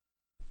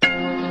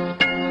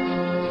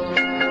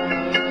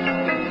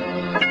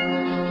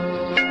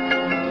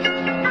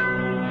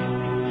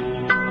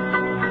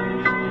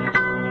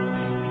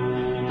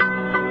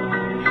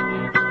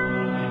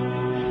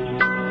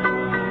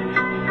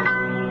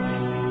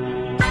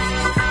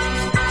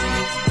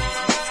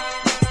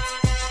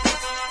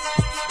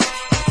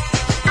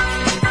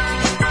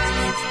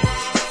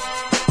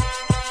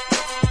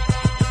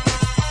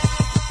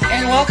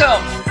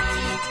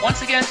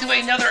again to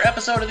another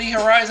episode of the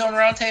Horizon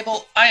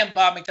Roundtable. I am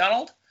Bob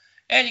McDonald,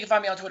 and you can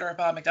find me on Twitter at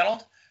Bob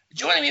McDonald.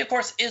 Joining me, of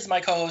course, is my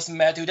co-host,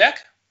 Matt Dudek.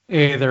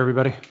 Hey there,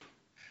 everybody.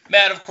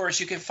 Matt, of course,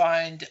 you can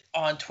find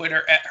on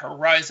Twitter at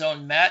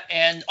Horizon Matt.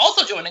 And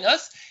also joining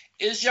us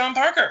is John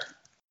Parker.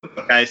 What's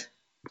up, guys?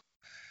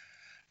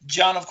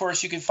 John, of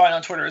course, you can find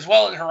on Twitter as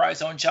well at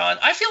Horizon John.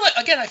 I feel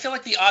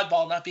like the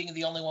oddball not being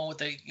the only one with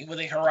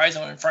a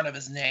Horizon in front of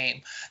his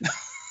name.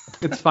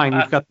 It's fine.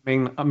 You've got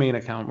the main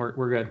account.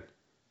 We're good.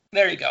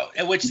 There you go.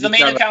 Which the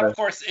main account, of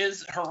course,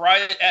 is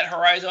at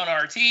Horizon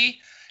RT. You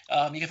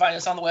can find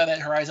us on the web at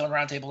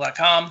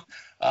horizonroundtable.com.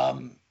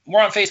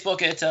 We're on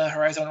Facebook at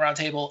Horizon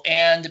Roundtable,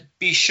 and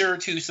be sure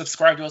to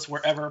subscribe to us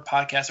wherever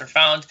podcasts are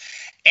found.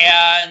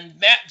 And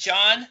Matt,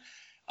 John,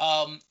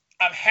 I'm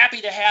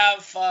happy to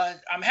have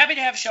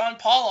Sean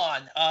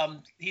Paul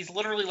on. He's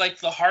literally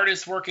like the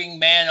hardest working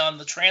man on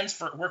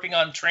the working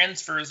on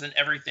transfers and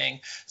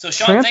everything. So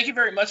Sean, thank you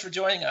very much for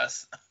joining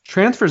us.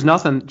 Transfers,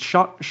 nothing.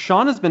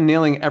 Sean has been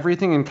nailing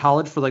everything in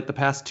college for like the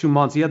past 2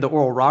 months. He had the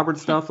Oral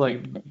Roberts stuff.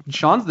 Like,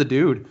 Sean's the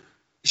dude.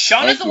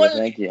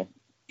 Thank you.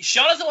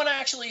 Sean is the one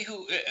actually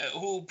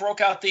who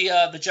broke out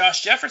the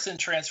Josh Jefferson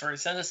transfer and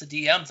sent us the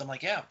DMs. I'm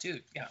like, yeah,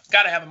 dude, yeah,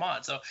 got to have him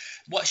on. So,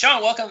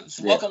 Sean,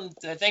 welcome.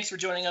 Thanks for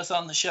joining us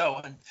on the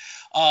show. And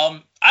I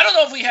don't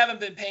know if we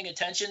haven't been paying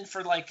attention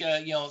for but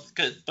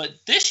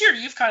this year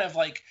you've kind of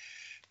like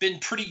been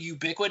pretty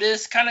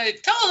ubiquitous. Kind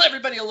of tell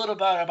everybody a little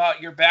bit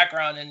about your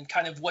background and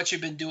kind of what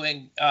you've been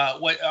doing.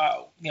 What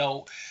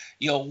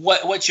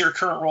your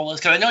current role is,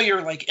 because I know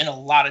you're like in a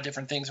lot of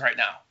different things right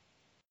now.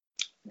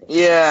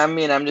 Yeah, I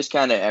mean, I'm just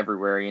kind of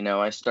everywhere,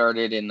 I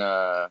started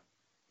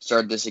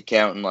this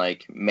account in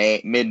like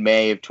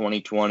mid-May of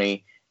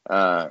 2020,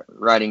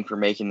 writing for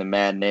Making the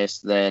Madness,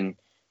 then,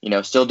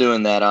 still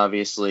doing that,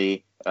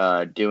 obviously,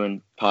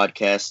 doing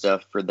podcast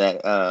stuff for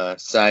that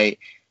site,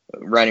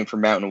 writing for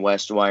Mountain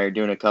West Wire,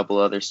 doing a couple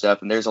other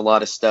stuff, and there's a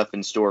lot of stuff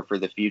in store for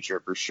the future,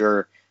 for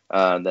sure,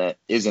 that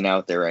isn't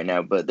out there right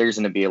now, but there's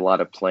going to be a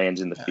lot of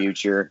plans in the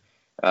future,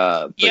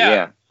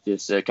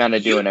 just kind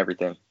of doing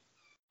everything.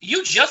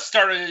 You just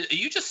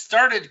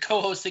started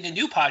co-hosting a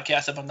new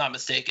podcast, if I'm not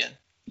mistaken.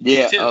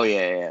 Yeah. Oh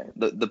yeah.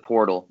 The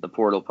Portal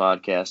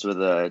podcast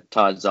with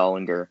Todd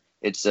Zollinger.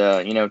 It's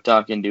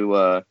talking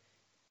to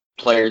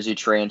players who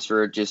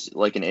transfer, just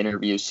like an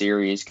interview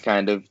series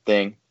kind of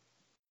thing.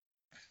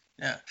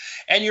 Yeah.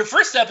 And your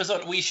first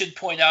episode, we should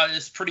point out,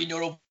 is pretty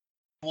notable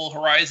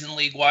Horizon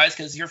League wise,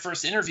 because your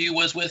first interview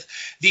was with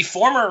the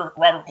former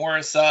Robert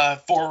Morris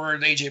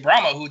forward AJ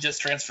Brahma, who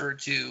just transferred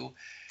to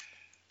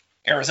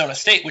Arizona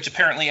State, which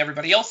apparently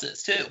everybody else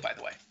is too, by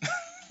the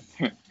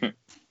way.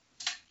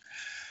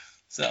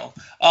 So,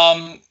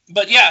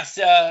 but yes,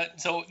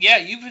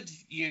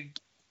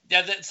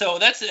 so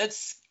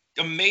that's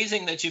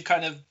amazing that you've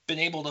kind of been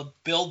able to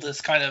build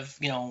this kind of,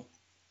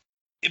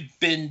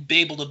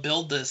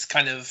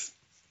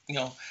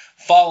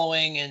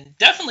 following, and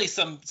definitely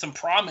some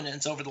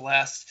prominence over the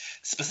last,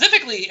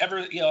 specifically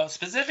over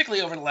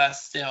the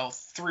last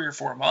 3 or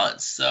 4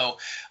 months. So,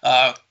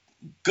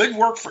 good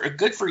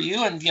for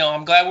you, and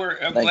I'm glad we're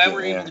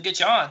able to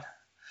get you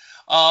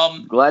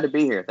on. Glad to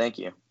be here. Thank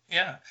you.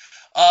 Yeah.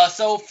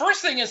 So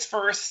first thing is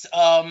first.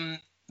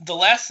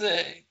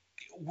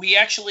 We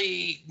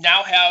actually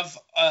now have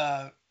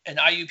an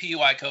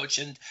IUPUI coach,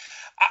 and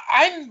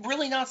I'm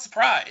really not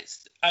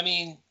surprised. I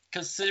mean,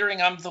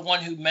 considering I'm the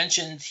one who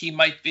mentioned he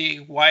might be,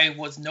 why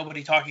was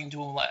nobody talking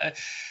to him?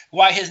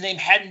 Why his name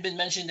hadn't been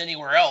mentioned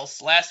anywhere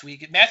else last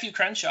week? Matt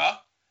Crenshaw,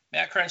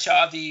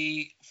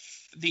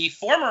 the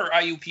former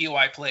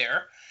IUPUI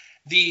player,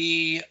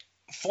 the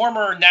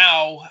former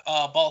now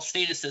Ball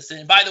State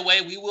assistant. And by the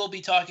way, we will be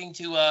talking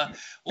to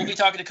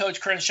Coach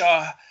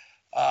Crenshaw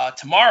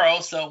tomorrow.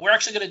 So we're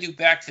actually going to do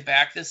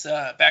back-to-back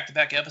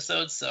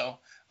episodes. So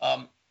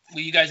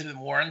you guys have been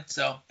warned.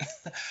 So,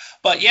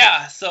 but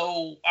yeah,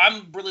 so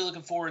I'm really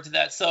looking forward to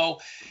that.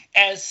 So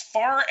as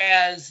far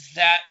as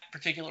that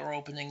particular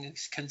opening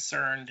is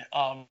concerned,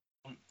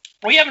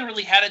 we haven't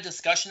really had a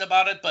discussion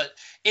about it, but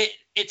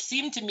it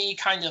seemed to me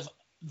kind of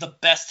the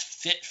best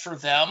fit for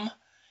them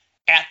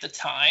at the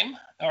time,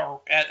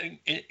 or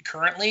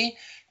currently,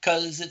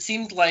 because it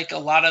seemed like a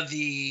lot of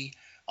the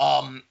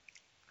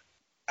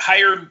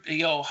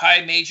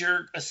high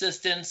major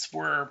assistants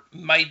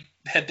might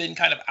have been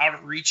kind of out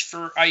of reach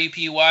for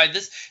IUPUI.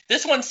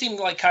 This one seemed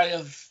like kind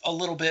of a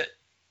little bit,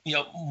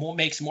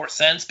 makes more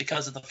sense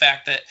because of the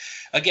fact that,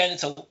 again,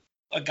 it's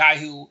a guy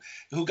who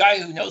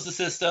knows the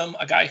system,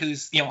 a guy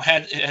who's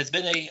has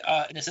been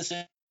an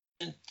assistant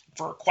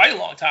for quite a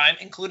long time,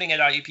 including at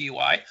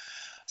IUPUI.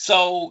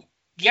 So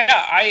yeah,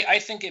 I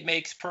think it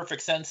makes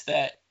perfect sense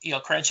that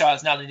Crenshaw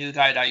is now the new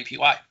guy at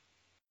IUPUI.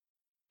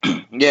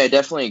 Yeah, I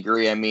definitely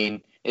agree. I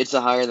mean, it's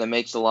a hire that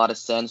makes a lot of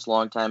sense.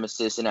 Longtime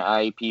assistant at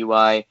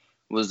IUPUI,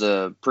 was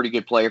a pretty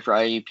good player for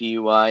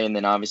IUPUI, and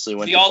then obviously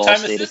went to Ball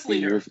State a few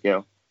years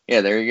ago. Yeah,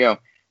 there you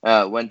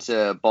go. Went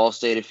to Ball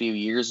State a few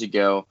years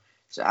ago.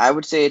 So I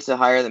would say it's a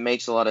hire that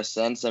makes a lot of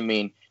sense. I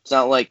mean, it's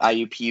not like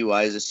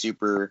IUPUI is a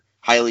super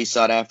highly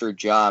sought after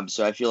job.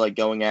 So I feel like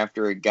going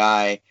after a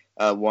guy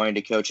wanting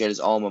to coach at his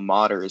alma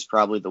mater is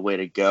probably the way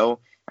to go.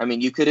 I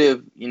mean, you could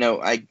have,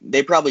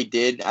 they probably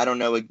did. I don't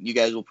know. You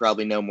guys will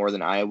probably know more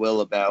than I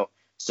will about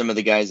some of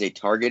the guys they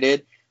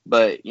targeted.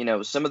 But,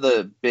 some of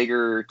the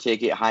bigger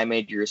ticket, high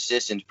major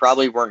assistants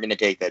probably weren't going to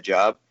take that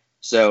job.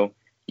 So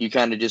you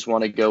kind of just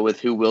want to go with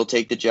who will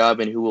take the job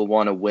and who will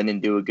want to win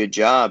and do a good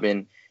job.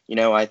 And,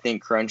 I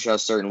think Crenshaw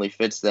certainly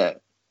fits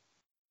that.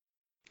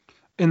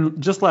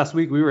 And just last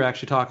week, we were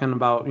actually talking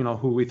about,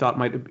 who we thought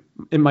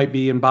it might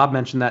be, and Bob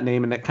mentioned that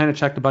name, and it kind of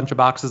checked a bunch of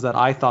boxes that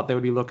I thought they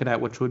would be looking at,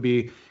 which would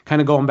be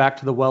kind of going back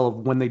to the well of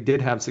when they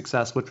did have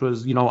success, which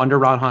was, under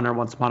Ron Hunter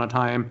once upon a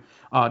time,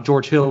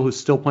 George Hill, who's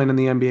still playing in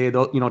the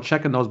NBA,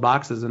 checking those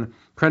boxes. And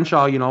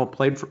Crenshaw,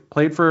 played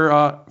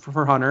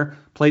for Hunter,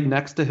 played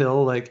next to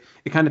Hill. Like,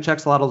 it kind of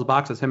checks a lot of those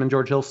boxes. Him and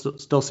George Hill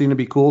still seem to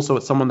be cool, so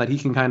it's someone that he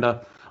can kind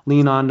of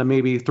lean on to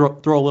maybe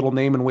throw a little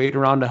name and weight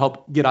around to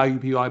help get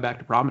IUPUI back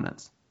to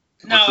prominence.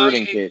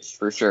 Recruiting pitch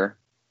for sure.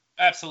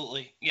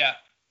 Absolutely, yeah.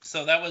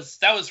 So that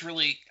was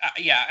really,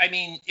 yeah. I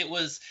mean, it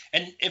was,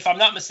 and if I'm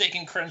not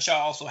mistaken, Crenshaw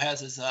also has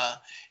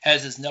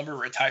his number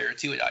retired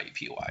too at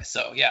IUPUI.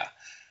 So yeah.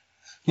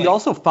 He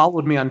also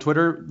followed me on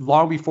Twitter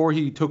long before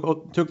he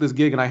took this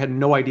gig, and I had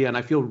no idea, and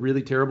I feel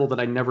really terrible that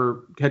I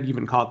never had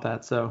even caught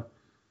that. So.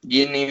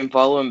 You didn't even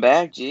follow him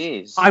back,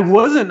 jeez. I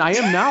wasn't. I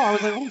am now. I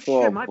was like, oh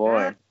shit, my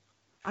bad.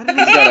 He's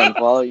got to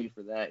unfollow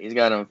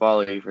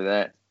you for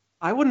that.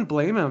 I wouldn't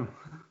blame him.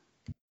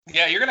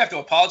 Yeah, you're gonna have to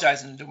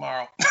apologize to him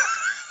tomorrow.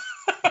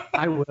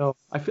 I will.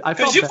 I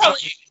because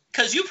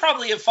you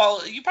probably have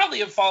followed. He's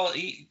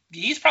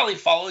probably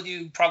followed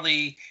you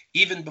probably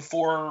even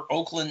before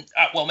Oakland.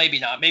 Well, maybe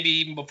not. Maybe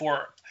even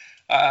before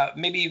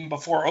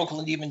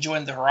Oakland even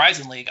joined the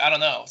Horizon League. I don't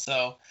know.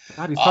 So.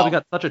 God, he's probably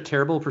got such a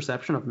terrible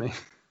perception of me.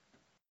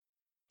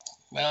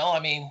 Well, I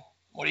mean,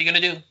 what are you gonna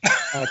do?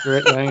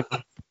 Accurate.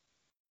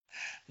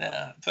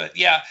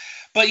 Yeah.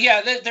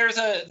 Yeah, but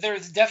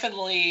there's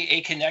definitely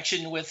a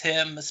connection with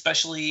him,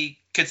 especially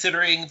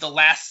considering the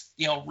last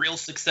real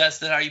success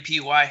that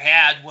IUPUI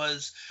had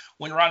was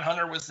when Ron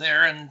Hunter was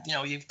there, and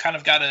you've kind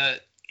of got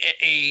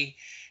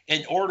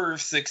an order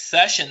of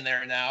succession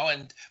there now.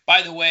 And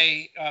by the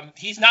way,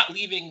 he's not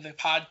leaving the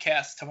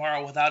podcast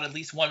tomorrow without at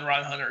least one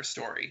Ron Hunter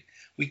story.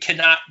 He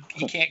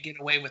can't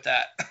get away with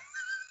that.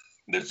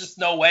 There's just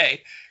no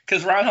way,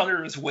 because Ron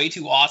Hunter is way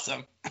too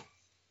awesome.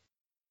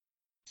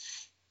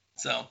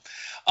 So,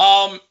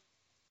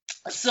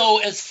 so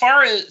as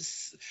far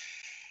as,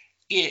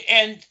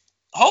 and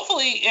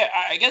hopefully,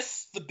 I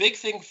guess the big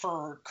thing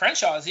for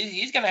Crenshaw is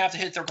he's going to have to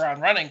hit the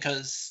ground running,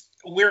 because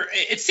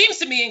it seems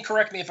to me, and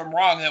correct me if I'm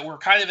wrong, that we're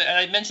kind of, and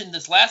I mentioned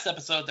this last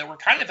episode, that we're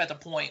kind of at the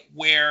point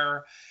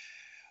where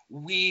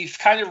we've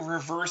kind of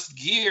reversed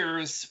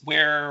gears,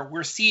 where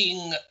we're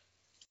seeing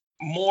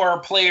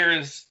more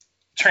players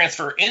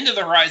transfer into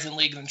the Horizon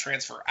League than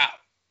transfer out.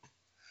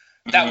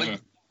 That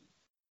would.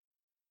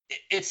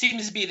 It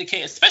seems to be the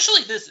case,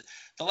 especially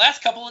the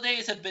last couple of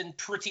days have been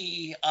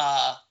pretty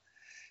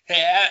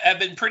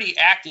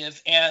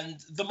active, and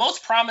the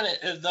most prominent,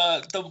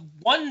 the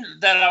one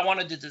that I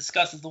wanted to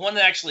discuss is the one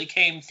that actually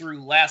came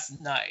through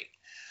last night.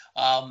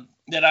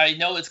 That I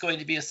know it's going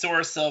to be a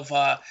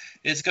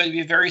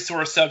very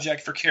sore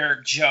subject for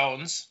Carrick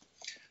Jones.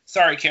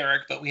 Sorry,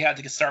 Carrick, but we had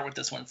to start with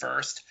this one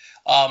first.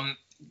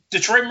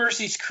 Detroit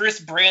Mercy's Chris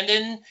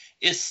Brandon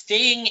is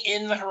staying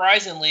in the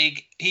Horizon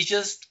League. He's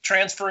just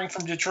transferring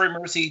from Detroit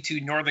Mercy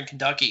to Northern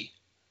Kentucky.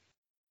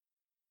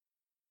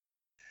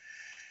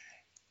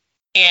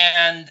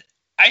 And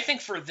I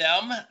think for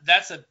them,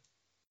 that's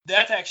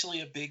actually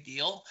a big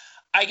deal.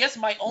 I guess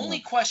my only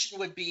question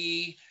would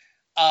be,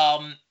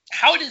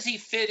 how does he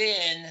fit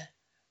in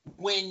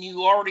when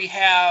you already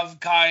have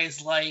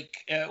guys like,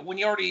 when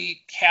you already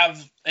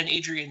have an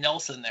Adrian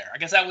Nelson there? I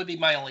guess that would be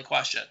my only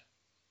question.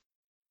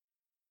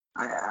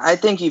 I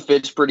think he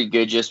fits pretty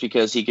good just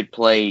because he could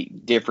play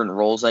different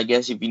roles, I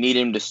guess. If you need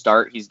him to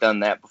start, he's done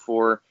that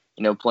before,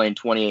 playing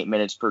 28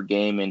 minutes per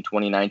game in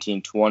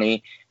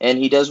 2019-20. And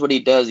he does what he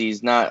does.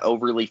 He's not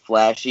overly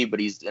flashy, but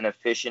he's an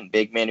efficient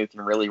big man who can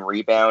really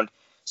rebound,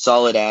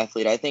 solid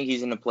athlete. I think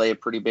he's going to play a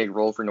pretty big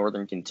role for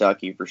Northern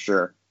Kentucky for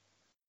sure.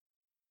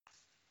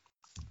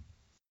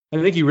 I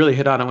think you really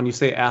hit on it when you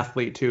say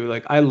athlete too.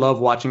 Like, I love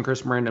watching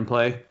Chris Brandon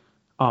play.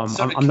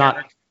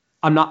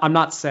 I'm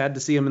not sad to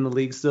see him in the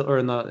league still, or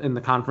in the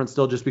conference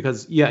still, just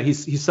because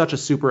he's such a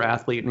super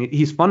athlete, and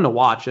he's fun to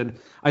watch. And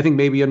I think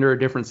maybe under a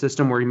different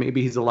system where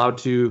he's allowed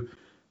to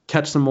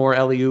catch some more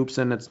alley-oops,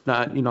 and it's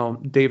not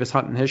Davis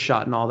hunting his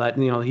shot and all that.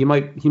 He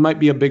might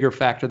be a bigger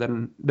factor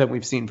than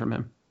we've seen from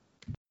him.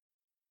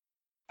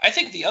 I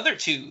think the other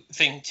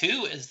thing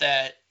too is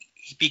that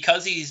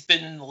because he's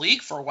been in the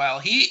league for a while,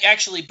 he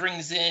actually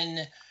brings in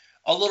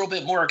a little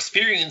bit more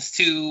experience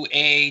to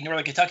a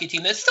Northern Kentucky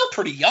team that's still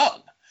pretty young.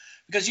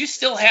 Because you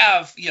still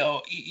have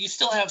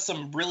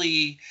some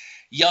really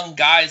young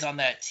guys on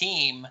that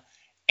team,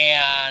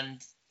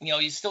 and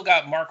you still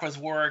got Marquez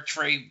Warwick,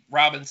 Trey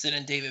Robinson,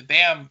 and David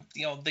Bam.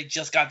 They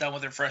just got done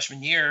with their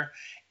freshman year,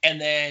 and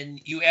then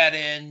you add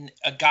in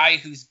a guy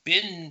who's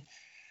been,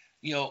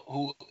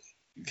 who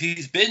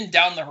he's been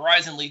down the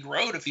Horizon League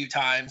road a few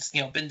times,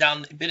 been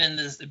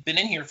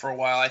in here for a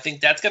while. I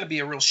think that's going to be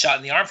a real shot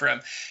in the arm for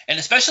him. And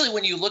especially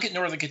when you look at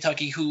Northern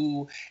Kentucky,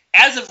 who,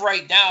 as of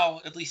right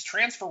now, at least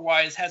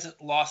transfer-wise,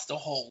 hasn't lost a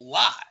whole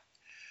lot.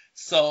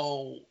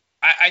 So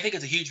I think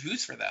it's a huge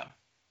boost for them.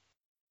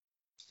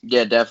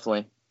 Yeah,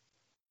 definitely.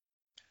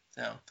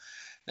 So,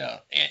 no,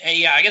 and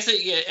yeah, I guess,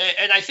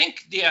 and I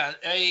think,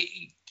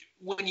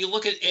 when you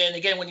look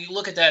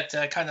at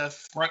that kind of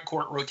front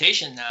court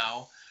rotation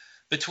now,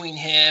 between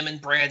him and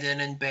Brandon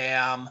and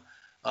Bam,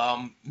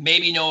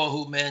 maybe Noah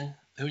Hoopman,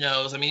 who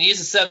knows? I mean, he's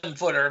a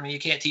 7-footer. I mean, you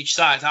can't teach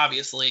size,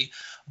 obviously.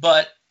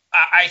 But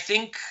I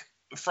think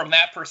from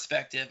that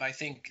perspective, I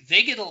think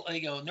they get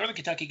Northern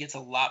Kentucky gets a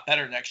lot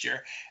better next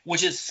year,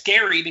 which is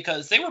scary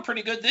because they were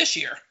pretty good this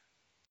year.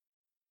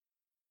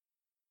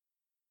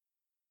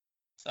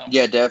 So.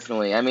 Yeah,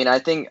 definitely. I mean, I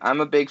think I'm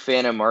a big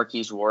fan of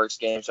Marquise Warwick's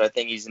game, so I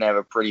think he's going to have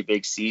a pretty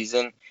big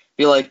season. I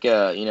feel like,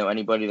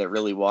 anybody that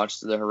really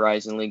watched the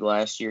Horizon League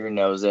last year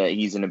knows that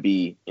he's going to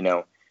be,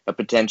 a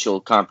potential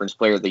Conference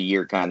Player of the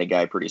Year kind of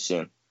guy pretty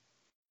soon.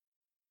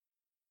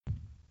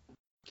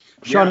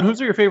 Sean, who's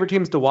your favorite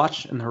teams to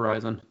watch in the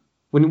Horizon?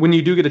 When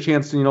you do get a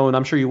chance to, and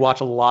I'm sure you watch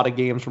a lot of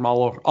games from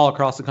all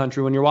across the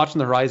country, when you're watching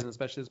the Horizon,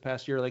 especially this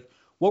past year, like,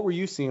 what were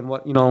you seeing?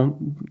 What,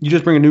 you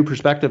just bring a new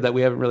perspective that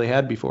we haven't really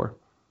had before.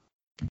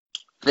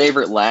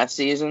 Favorite last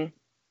season?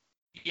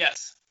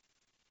 Yes.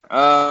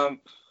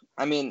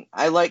 I mean,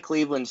 I like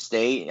Cleveland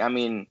State. I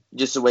mean,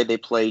 just the way they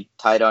play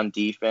tight on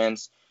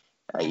defense.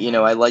 I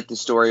like the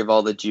story of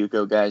all the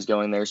JUCO guys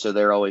going there, so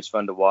they're always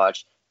fun to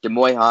watch.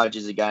 Demoy Hodge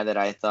is a guy that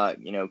I thought,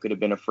 could have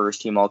been a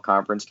first-team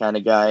all-conference kind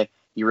of guy.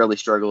 He really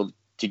struggled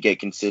to get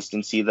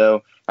consistency,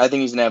 though. I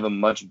think he's going to have a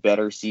much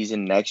better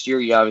season next year.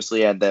 He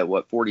obviously had that,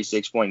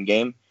 46-point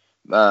game,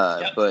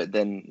 but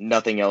then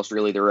nothing else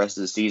really the rest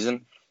of the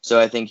season. So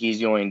I think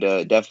he's going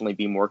to definitely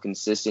be more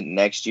consistent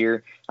next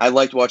year. I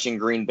liked watching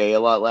Green Bay a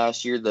lot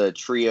last year. The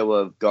trio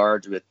of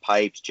guards with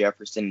Pipes,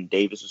 Jefferson, and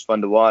Davis was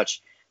fun to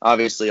watch.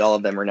 Obviously, all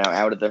of them are now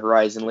out of the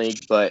Horizon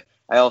League, but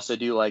I also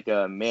do like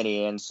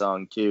Manny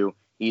Ansong, too.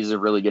 He's a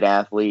really good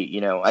athlete.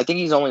 I think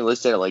he's only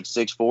listed at like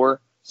 6'4",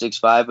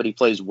 6'5", but he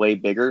plays way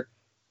bigger,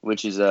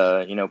 which is,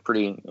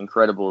 pretty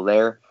incredible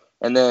there.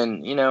 And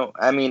then,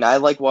 I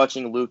like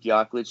watching Luke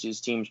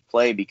Yaklich's teams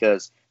play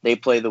because they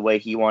play the way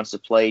he wants to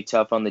play,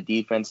 tough on the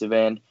defensive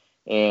end.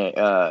 And,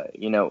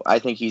 I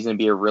think he's going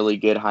to be a really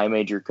good high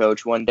major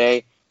coach one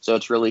day. So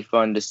it's really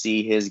fun to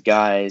see his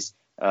guys,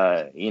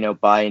 buy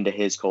into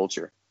his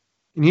culture.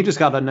 And he just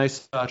got a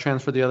nice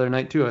transfer the other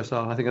night, too, I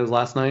saw. I think it was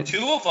last night. 2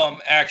 of them,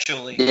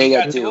 actually. Yeah, he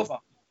got 2 of them.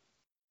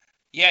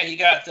 Yeah, he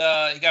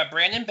got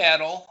Brandon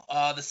Battle,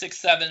 the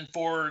 6'7"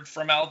 forward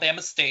from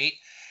Alabama State.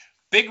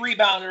 Big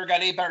rebounder,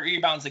 got 8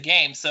 rebounds a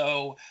game.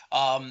 So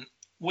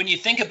when you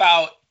think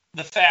about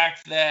the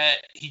fact that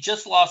he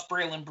just lost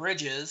Braylon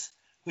Bridges,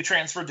 who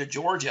transferred to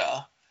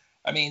Georgia,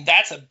 I mean,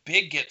 that's a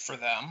big get for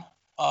them.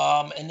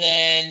 And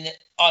then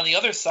on the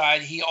other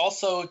side, he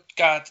also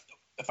got,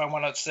 if I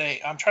want to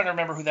say, I'm trying to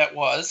remember who that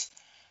was.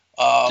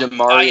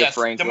 Demaria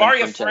Franklin.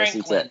 Demaria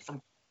Franklin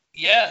from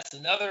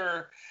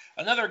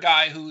another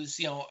guy who's,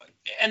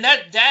 and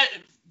that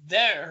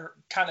there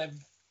kind of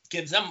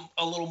gives them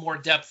a little more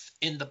depth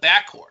in the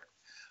backcourt.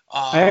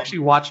 I actually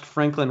watched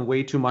Franklin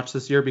way too much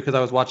this year because I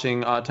was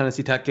watching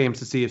Tennessee Tech games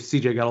to see if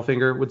CJ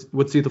Gettelfinger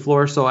would see the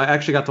floor. So I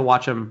actually got to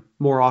watch him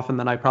more often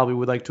than I probably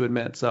would like to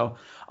admit. So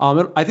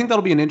I think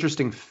that'll be an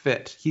interesting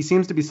fit. He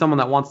seems to be someone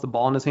that wants the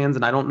ball in his hands,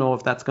 and I don't know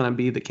if that's going to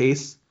be the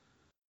case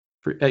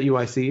at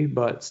UIC,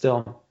 but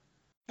still.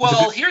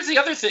 Well, here's the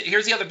other thing.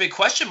 Here's the other big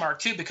question mark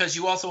too, because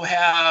you also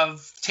have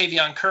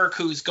Tavion Kirk,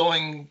 who's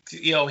going.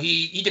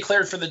 He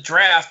declared for the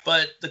draft,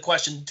 but the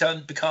question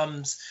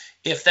becomes,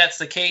 if that's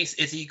the case,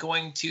 is he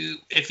going to?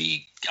 If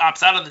he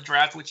opts out of the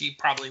draft, which he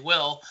probably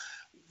will,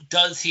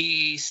 does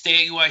he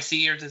stay at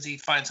UIC or does he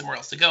find somewhere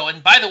else to go?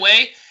 And by the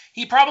way,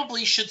 he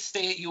probably should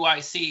stay at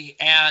UIC,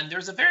 and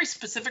there's a very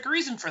specific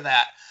reason for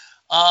that.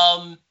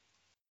 And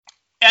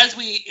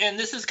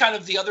this is kind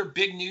of the other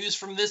big news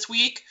from this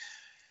week.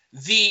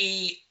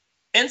 The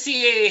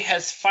NCAA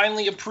has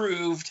finally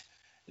approved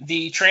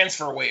the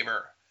transfer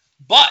waiver.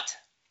 But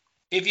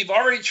if you've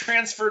already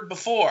transferred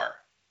before,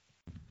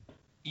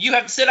 you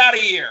have to sit out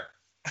a year.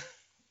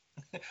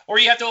 Or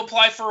you have to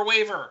apply for a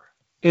waiver.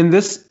 And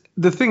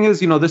the thing is,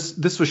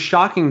 this was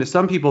shocking to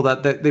some people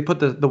that they put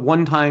the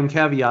one-time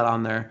caveat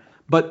on there.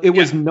 But it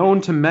was known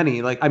to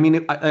many. Like, I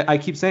mean, I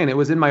keep saying it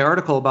was in my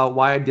article about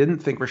why I didn't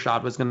think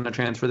Rashad was going to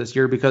transfer this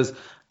year, because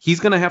he's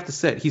going to have to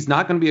sit. He's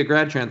not going to be a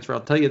grad transfer, I'll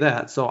tell you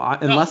that. So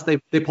unless they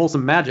pull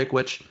some magic,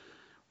 which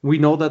we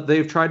know that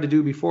they've tried to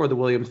do before, the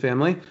Williams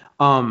family,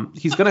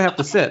 he's going to have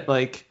to sit.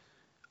 Like,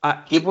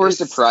 people were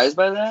surprised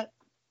by that?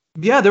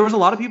 Yeah, there was a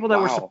lot of people that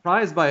were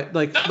surprised by it.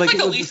 That was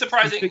the least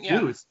surprising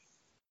news.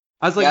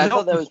 I was like, I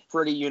thought that was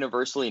pretty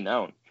universally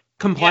known.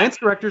 Compliance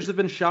directors have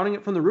been shouting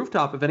it from the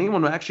rooftop. If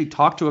anyone would actually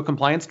talk to a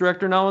compliance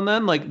director now and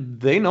then, like,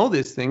 they know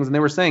these things. And they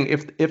were saying,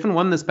 if and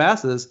when this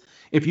passes,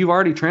 if you've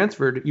already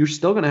transferred, you're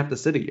still going to have to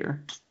sit a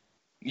year.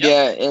 Yep.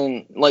 Yeah,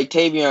 and like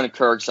Tavion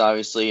Kirk's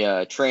obviously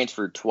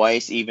transferred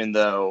twice, even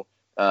though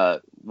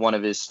one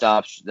of his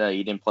stops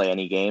he didn't play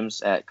any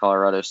games at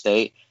Colorado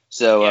State.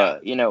 So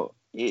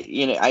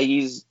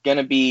he's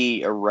gonna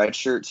be a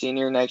redshirt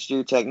senior next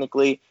year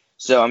technically.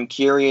 So I'm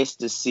curious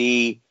to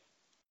see.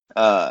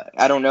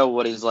 I don't know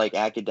what his like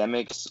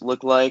academics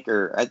look like,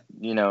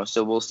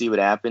 so we'll see what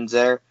happens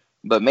there.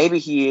 But maybe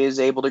he is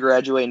able to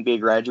graduate and be a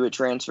graduate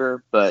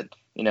transfer. But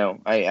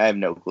I have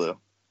no clue.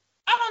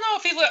 I don't know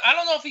if he. I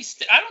don't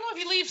know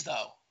if he leaves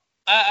though.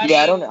 I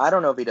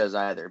don't know if he does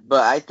either.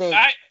 But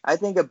I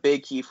think a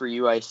big key for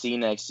UIC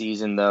next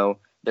season though,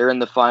 they're in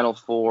the Final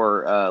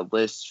Four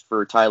list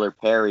for Tyler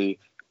Perry,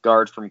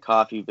 guard from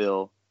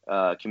Coffeyville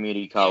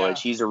Community College.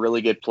 Yeah. He's a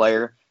really good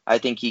player. I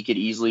think he could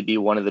easily be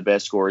one of the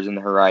best scorers in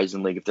the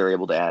Horizon League if they're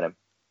able to add him.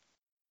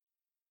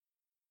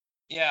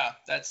 Yeah,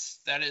 that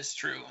is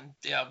true.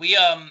 Yeah,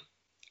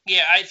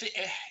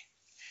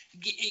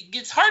 it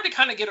gets hard to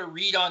kind of get a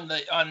read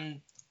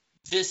on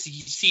this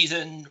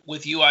season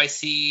with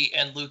UIC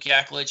and Luke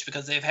Yaklich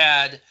because they've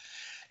had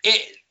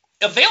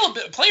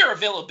player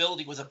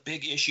availability was a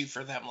big issue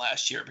for them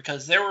last year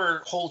because there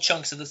were whole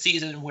chunks of the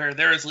season where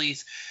there was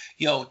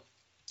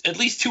at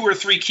least 2 or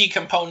 3 key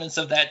components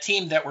of that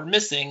team that were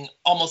missing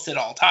almost at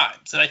all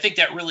times. And I think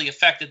that really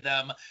affected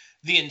them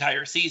the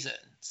entire season.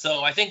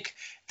 So I think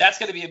that's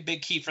going to be a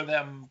big key for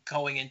them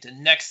going into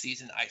next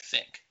season, I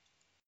think.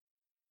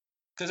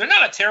 Because they're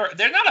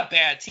not a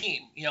bad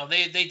team.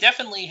 They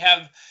definitely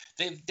have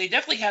they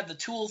definitely had the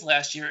tools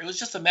last year. It was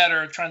just a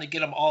matter of trying to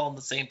get them all on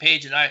the same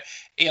page. And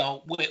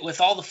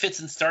with all the fits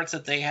and starts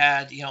that they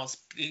had,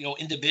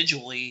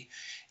 individually,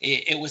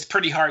 it was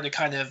pretty hard to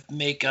kind of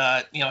make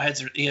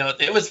heads.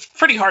 It was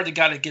pretty hard to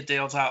kind of get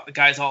those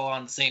guys all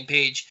on the same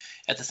page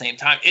at the same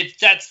time.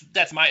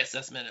 That's my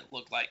assessment. It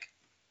looked like.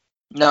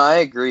 No, I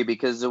agree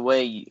because the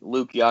way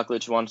Luke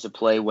Yaklich wants to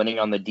play, winning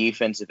on the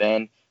defensive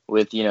end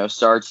with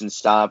starts and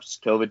stops,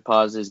 COVID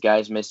pauses,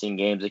 guys missing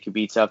games, it could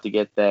be tough to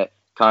get that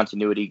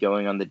continuity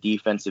going on the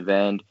defensive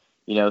end.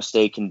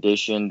 Stay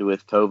conditioned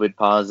with COVID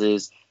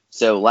pauses.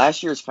 So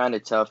last year is kind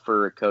of tough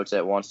for a coach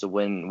that wants to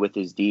win with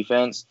his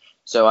defense.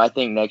 So I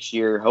think next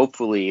year,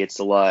 hopefully, it's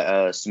a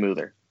lot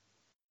smoother.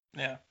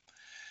 Yeah.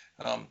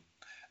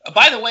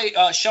 By the way,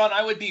 Sean,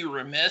 I would be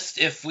remiss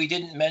if we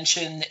didn't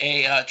mention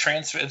a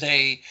transfer,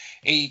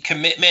 a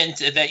commitment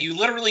that you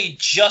literally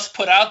just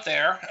put out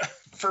there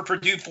for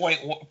Purdue Point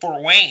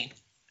for Wayne.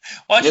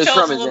 Why don't you tell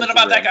us a little bit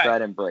about that guy? I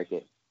didn't break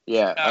it.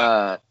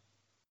 Yeah.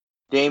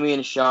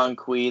 Damian Sean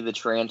Quee, the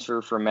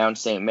transfer from Mount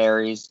St.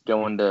 Mary's,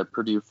 going to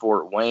Purdue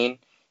Fort Wayne.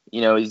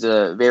 He's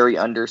a very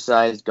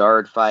undersized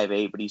guard,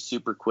 5'8", but he's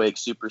super quick,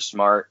 super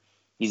smart.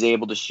 He's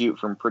able to shoot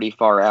from pretty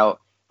far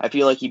out. I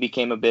feel like he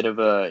became a bit of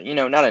a,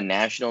 not a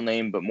national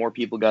name, but more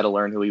people got to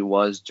learn who he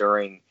was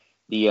during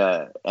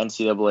the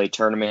NCAA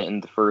tournament in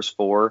the first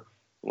 4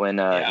 when,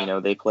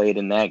 they played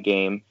in that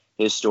game.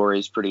 His story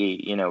is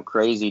pretty,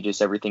 crazy,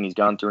 just everything he's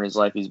gone through in his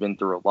life. He's been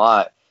through a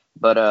lot.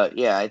 But,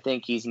 I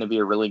think he's going to be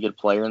a really good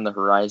player in the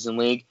Horizon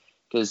League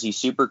because he's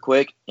super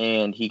quick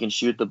and he can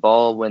shoot the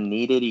ball when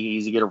needed.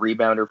 He's a good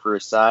rebounder for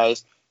his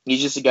size.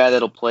 He's just a guy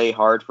that'll play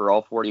hard for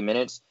all 40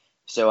 minutes.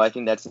 So I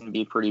think that's going to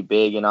be pretty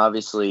big. And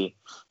obviously,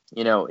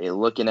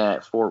 looking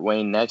at Fort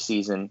Wayne next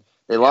season,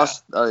 they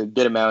lost a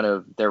good amount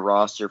of their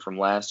roster from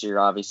last year.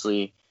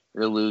 Obviously,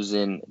 you're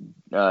losing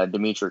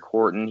Demetric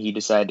Horton. He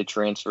decided to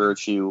transfer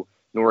to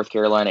North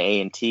Carolina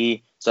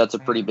A&T. So that's a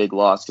pretty big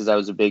loss because I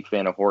was a big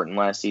fan of Horton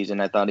last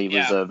season. I thought he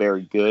was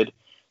very good.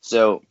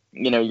 So,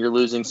 you're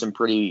losing some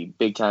pretty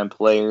big-time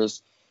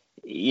players.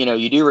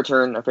 You do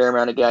return a fair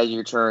amount of guys. You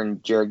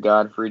return Jared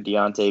Godfrey,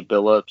 Deontay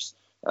Billups,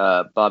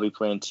 Bobby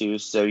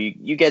Plantus. So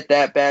you get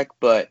that back,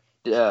 but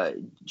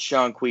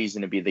Sean Quee's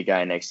going to be the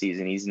guy next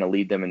season. He's going to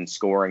lead them in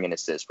scoring and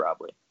assists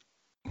probably.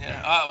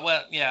 Yeah.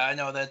 I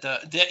know that.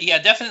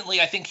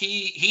 Definitely. I think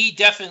he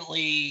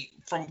definitely,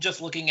 from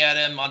just looking at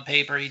him on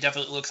paper, he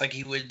definitely looks like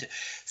he would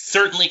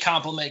certainly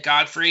complement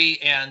Godfrey.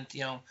 And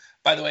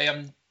by the way,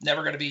 I'm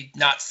never going to be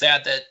not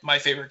sad that my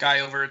favorite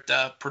guy over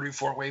at Purdue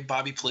Fort Wayne,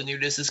 Bobby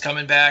Plantus, is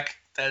coming back.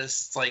 That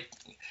is like,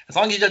 as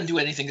long as he doesn't do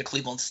anything to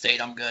Cleveland State,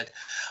 I'm good.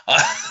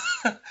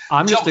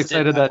 I'm just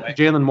excited that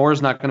Jalen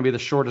Moore's not going to be the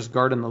shortest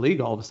guard in the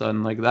league all of a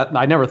sudden. Like that,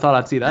 I never thought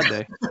I'd see that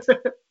day.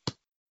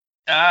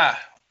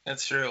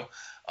 That's true.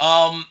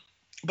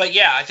 But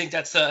yeah, I think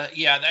that's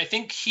I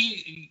think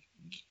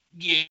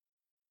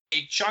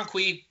Sean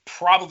Quee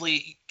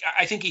probably,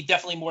 I think he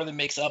definitely more than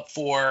makes up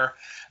for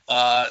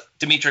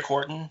Demetric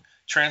Horton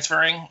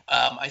transferring.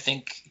 I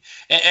think,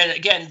 and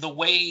again, the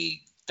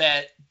way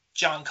that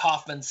John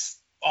Kaufman's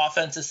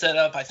offense is set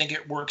up, I think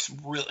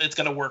it's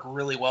going to work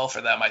really well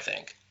for them, I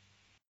think.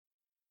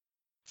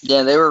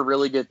 Yeah, they were a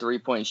really good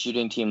three-point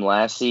shooting team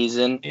last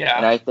season. Yeah.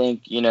 And I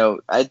think,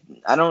 I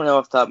don't know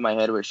off the top of my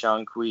head what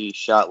Sean Quee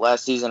shot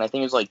last season. I think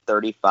it was like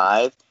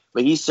 35,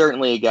 but he's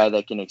certainly a guy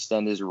that can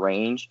extend his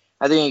range.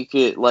 I think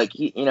he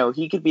could,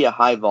 he could be a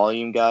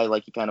high-volume guy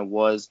like he kind of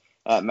was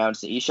at Mount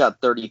St. He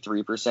shot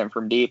 33%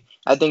 from deep.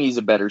 I think he's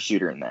a better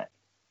shooter than that.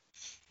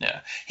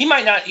 Yeah, he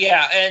might not.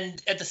 Yeah,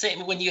 and at the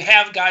same, when you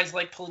have guys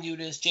like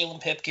Palutis, Jalen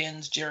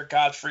Pipkins, Jarrett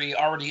Godfrey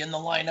already in the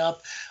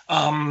lineup,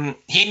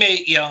 he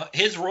may,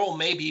 his role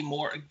may be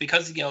more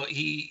because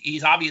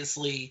he's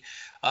obviously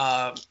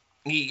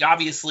he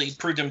obviously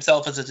proved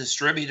himself as a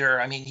distributor.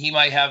 I mean, he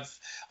might have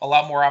a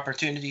lot more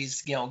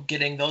opportunities,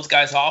 getting those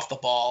guys off the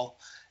ball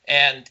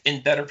and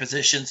in better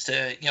positions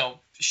to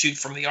shoot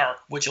from the arc,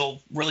 which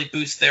will really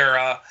boost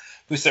their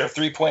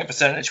 3-point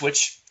percentage,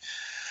 which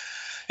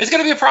it's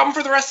going to be a problem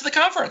for the rest of the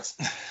conference.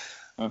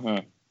 Mm-hmm.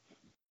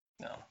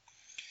 No.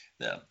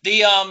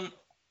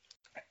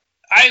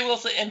 I will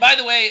say, and by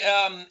the way,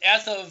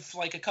 as of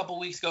like a couple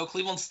weeks ago,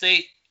 Cleveland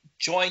State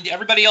joined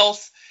everybody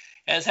else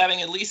as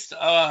having at least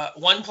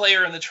one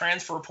player in the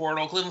transfer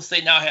portal. Cleveland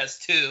State now has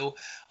two.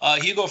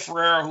 Hugo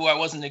Ferreira, who I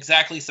wasn't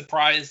exactly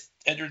surprised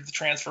entered the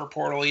transfer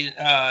portal.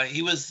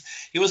 He was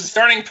a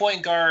starting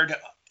point guard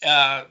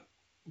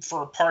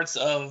for parts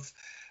of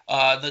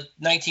the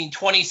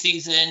 1920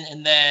 season,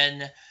 and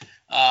then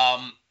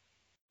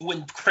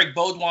when Craig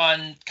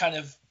Baudouin kind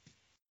of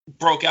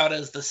broke out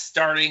as the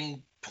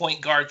starting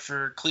point guard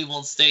for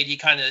Cleveland State,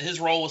 his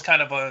role was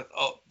kind of a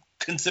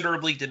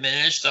considerably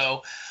diminished.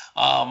 So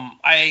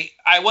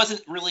I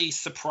wasn't really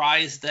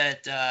surprised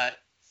that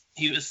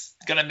he was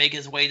going to make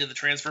his way to the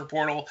transfer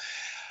portal.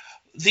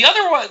 The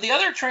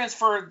other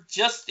transfer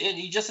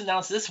he just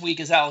announced this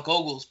week is Alec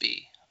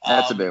Oglesby.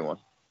 That's a big one.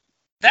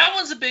 That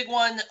one's a big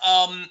one.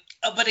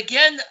 But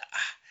again,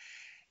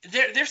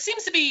 there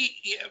seems to be,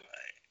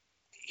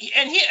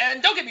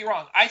 and don't get me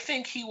wrong, I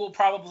think he will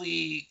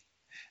probably,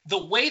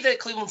 the way that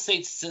Cleveland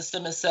State's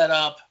system is set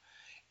up,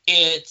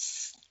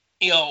 it's,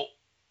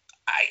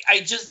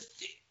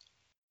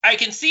 I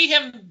can see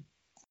him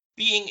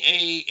being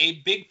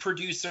a big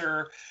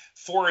producer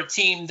for a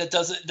team that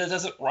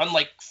doesn't run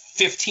like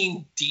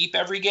 15 deep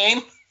every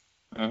game.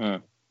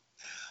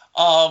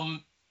 Mm-hmm.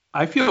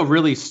 I feel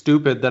really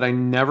stupid that I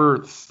never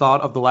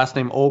thought of the last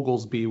name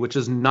Oglesby, which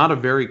is not a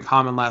very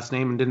common last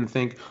name, and didn't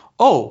think,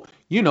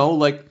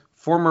 like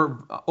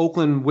former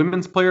Oakland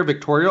women's player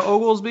Victoria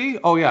Oglesby.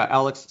 Oh yeah,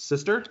 Alex's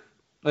sister.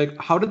 Like,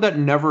 how did that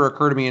never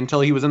occur to me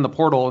until he was in the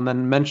portal and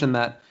then mentioned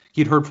that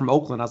he'd heard from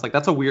Oakland? I was like,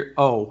 that's a weird.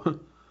 Oh,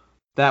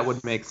 that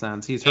would make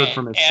sense. He's heard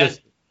from his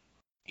sister.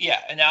 Yeah,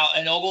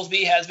 and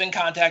Oglesby has been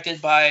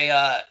contacted by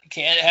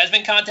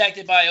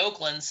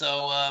Oakland.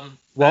 So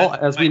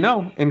as we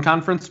know, in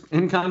conference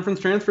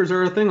transfers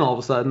are a thing all of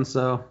a sudden.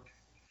 So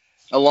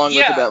along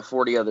with about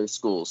 40 other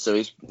schools. So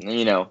he's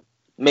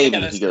maybe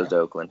he goes to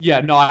Oakland. Yeah,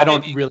 no, I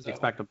don't really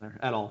expect him there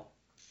at all.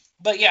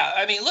 But yeah,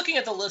 I mean, looking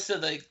at the list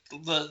of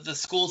the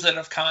schools that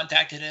have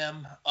contacted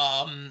him,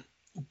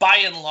 by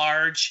and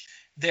large,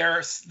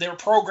 they're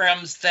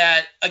programs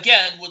that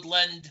again would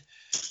lend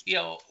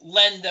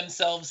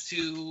themselves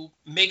to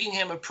making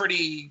him a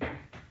pretty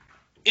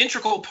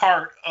integral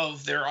part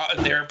of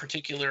their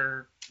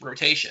particular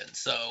rotation.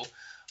 So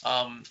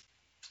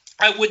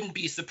I wouldn't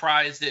be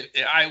surprised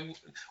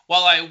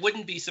while I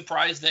wouldn't be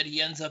surprised that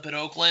he ends up at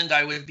Oakland,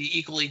 I would be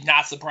equally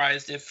not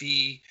surprised if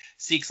he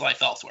seeks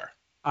life elsewhere.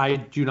 I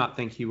do not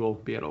think he will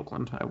be at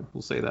Oakland. I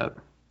will say that.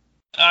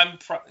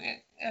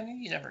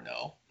 You never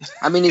know.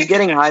 I mean, he's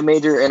getting high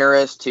major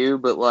interest too,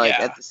 but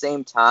at the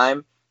same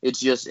time, it's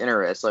just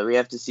interest. Like, we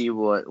have to see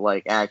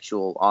what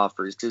actual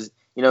offers, because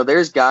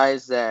there's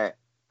guys that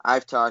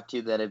I've talked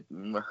to that have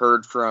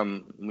heard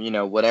from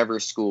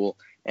whatever school,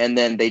 and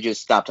then they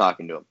just stop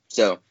talking to him.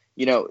 So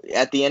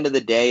at the end of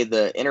the day,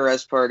 the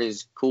interest part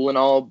is cool and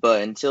all,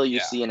 but until you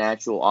see an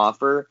actual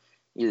offer,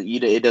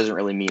 it doesn't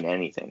really mean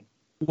anything.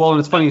 Well, and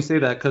it's funny you say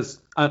that,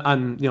 because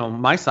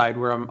on my side,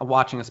 where I'm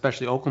watching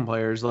especially Oakland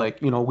players,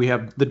 we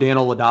have the Dan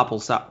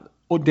Oladapo saga,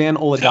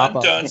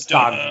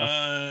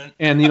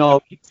 and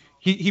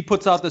he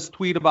puts out this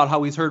tweet about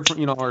how he's heard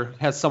from or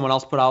has someone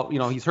else put out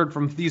he's heard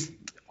from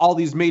all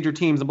these major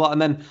teams and blah,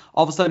 and then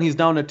all of a sudden he's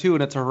down to two,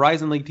 and it's a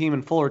Horizon League team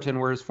in Fullerton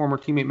where his former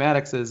teammate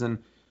Maddox is, and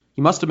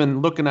he must have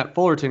been looking at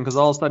Fullerton, because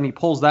all of a sudden he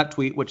pulls that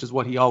tweet, which is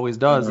what he always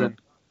does, and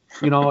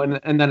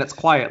then it's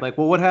quiet. Like,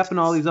 well, what happened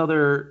to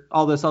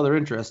all this other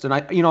interest? And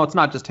it's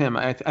not just him.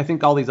 I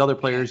think all these other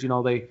players,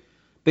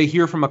 they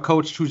hear from a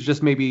coach who's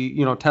just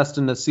maybe,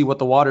 testing to see what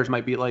the waters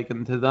might be like,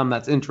 and to them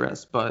that's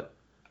interest. But,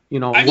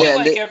 I feel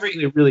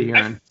like really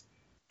hearing.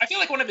 I feel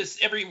like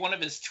every one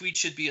of his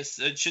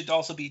tweets should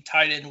also be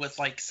tied in with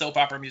soap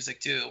opera music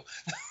too.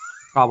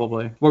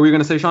 Probably. What were you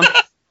going to say, Sean?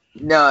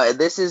 No,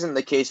 this isn't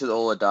the case with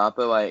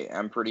Oladapo.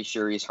 I'm pretty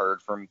sure he's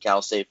heard from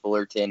Cal State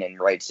Fullerton and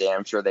Wright State.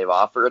 I'm sure they've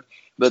offered.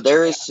 But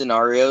there is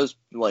scenarios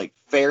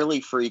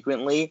fairly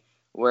frequently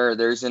where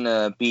there's going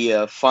to be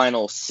a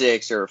final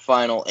 6 or a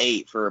final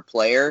 8 for a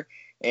player,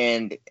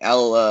 and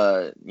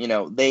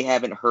they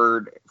haven't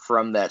heard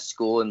from that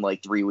school in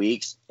 3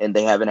 weeks, and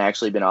they haven't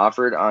actually been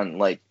offered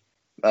on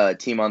a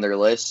team on their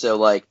list.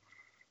 So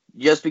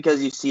just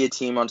because you see a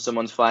team on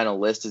someone's final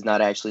list does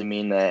not actually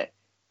mean that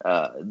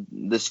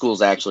the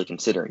school's actually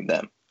considering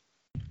them.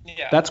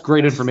 Yeah, that's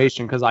great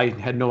information, because I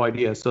had no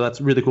idea. So that's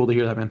really cool to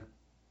hear that, man.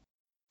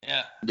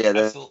 Yeah,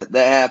 that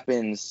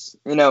happens.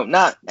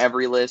 Not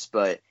every list,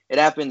 but it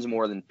happens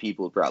more than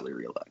people probably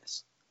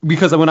realize.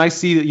 Because when I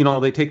see that,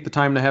 they take the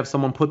time to have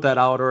someone put that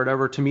out or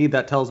whatever, to me,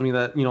 that tells me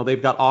that,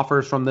 they've got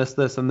offers from this,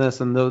 and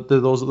this, and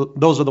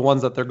those are the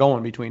ones that they're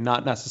going between,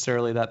 not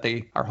necessarily that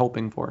they are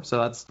hoping for. So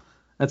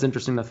that's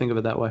interesting to think of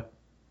it that way.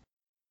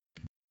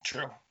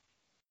 True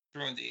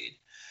indeed.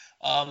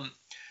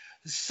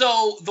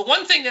 So the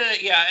one thing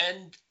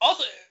and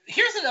also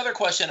here's another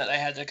question that I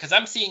had, because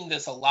I'm seeing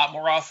this a lot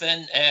more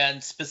often,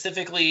 and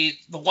specifically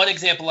the one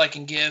example I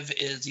can give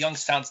is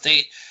Youngstown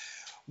State,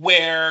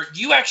 where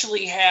you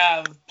actually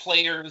have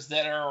players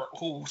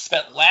who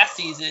spent last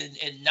season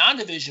in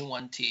non-Division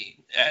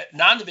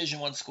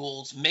I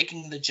schools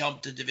making the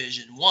jump to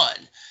Division I,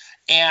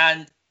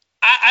 and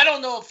I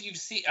don't know if you've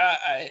seen.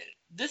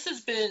 This has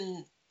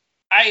been.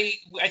 I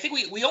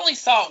think we only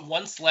saw it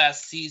once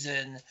last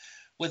season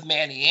with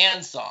Manny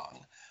Ansong,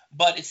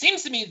 but it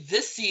seems to me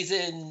this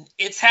season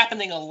it's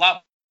happening a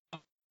lot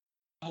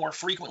more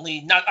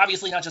frequently. Not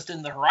just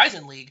in the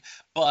Horizon League,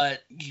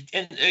 but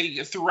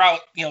throughout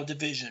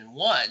Division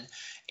I.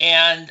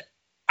 And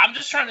I'm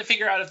just trying to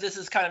figure out if this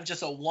is kind of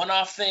just a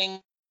one-off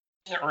thing,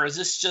 or is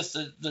this just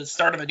the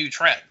start of a new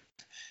trend?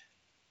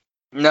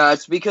 No,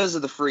 it's because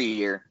of the free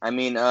year. I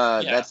mean,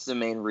 that's the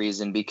main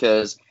reason,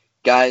 because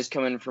guys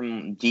coming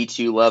from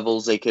D2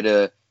 levels, they could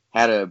have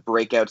had a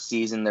breakout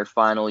season their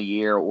final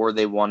year, or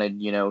they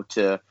wanted,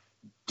 to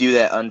do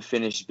that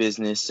unfinished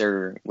business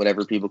or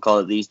whatever people call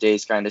it these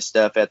days kind of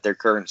stuff at their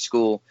current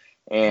school.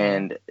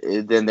 And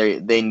then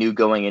they knew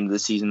going into the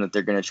season that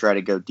they're going to try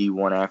to go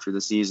D1 after the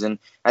season.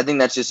 I think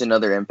that's just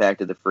another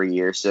impact of the free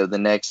year. So the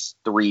next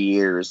 3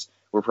 years,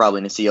 we're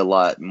probably going to see a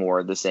lot more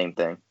of the same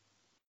thing.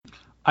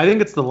 I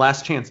think it's the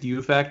last chance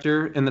U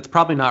factor, and that's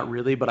probably not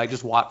really, but I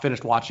just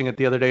finished watching it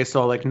the other day,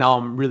 so now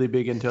I'm really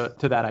big into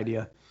that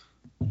idea.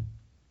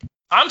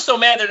 I'm so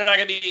mad they're not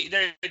going to be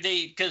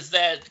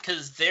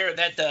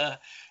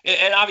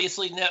and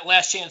obviously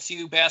Last Chance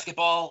U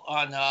basketball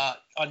on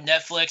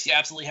Netflix. You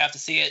absolutely have to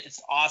see it. It's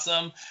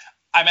awesome.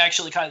 I'm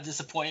actually kind of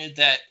disappointed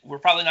that we're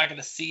probably not going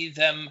to see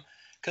them,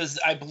 because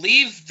I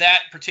believe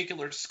that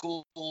particular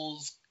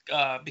schools,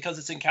 because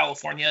it's in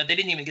California, they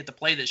didn't even get to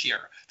play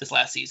this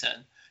last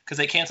season, because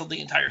they canceled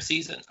the entire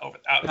season.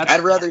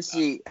 I'd rather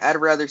see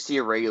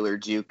a regular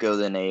JUCO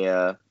than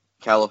a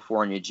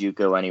California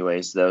JUCO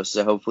anyways, though.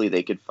 So hopefully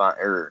they could find,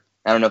 or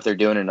I don't know if they're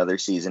doing another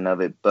season of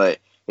it, but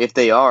if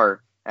they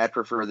are, I'd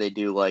prefer they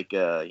do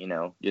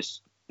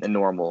just a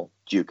normal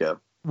JUCO.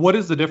 What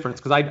is the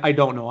difference? Because I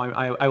don't know.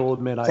 I will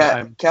admit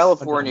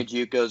California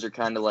JUCOs are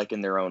kind of like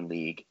in their own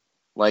league,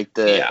 like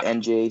the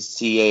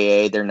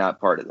NJCAA. They're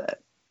not part of that.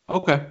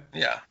 Okay.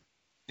 Yeah.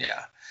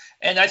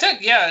 And I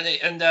think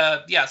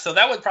so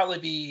that would probably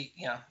be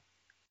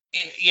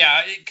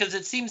because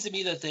it seems to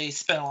me that they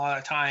spent a lot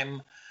of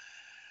time.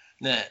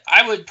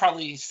 I would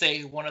probably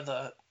say one of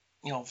the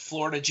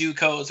Florida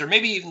JUCOs, or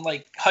maybe even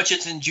like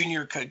Hutchinson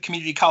Junior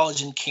Community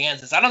College in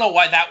Kansas. I don't know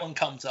why that one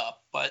comes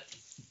up, but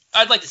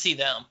I'd like to see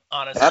them,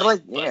 honestly.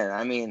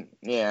 I mean,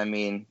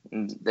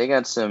 they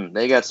got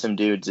some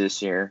dudes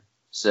this year,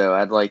 so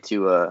I'd like to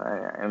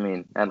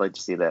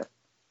see that.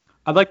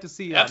 I'd like to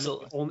see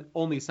absolutely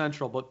only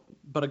Central,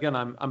 but again,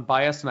 I'm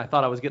biased, and I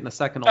thought I was getting a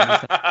second only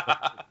Central.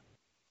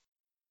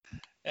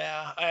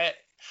 Yeah,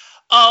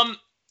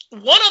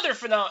 one other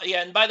phenomenon.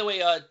 Yeah, and by the way,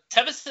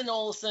 Tevison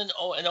Olson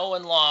and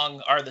Owen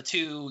Long are the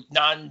two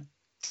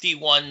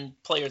non-D1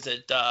 players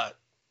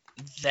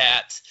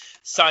that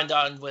signed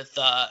on with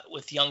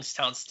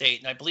Youngstown State,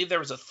 and I believe there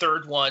was a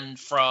third one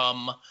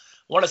from, I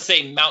want to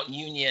say Mount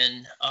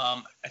Union.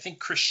 I think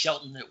Chris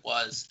Shelton it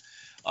was.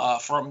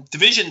 From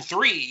Division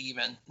III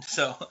even.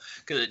 So,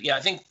 I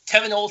think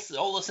Tevin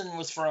Olson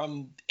was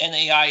from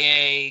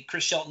NAIA,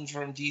 Chris Shelton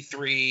from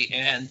D3,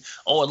 and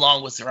Owen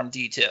Long was from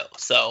D2.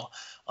 So,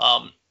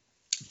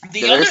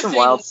 there's some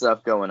wild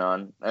stuff going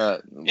on.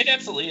 It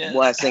absolutely is.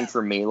 Last thing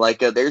for me,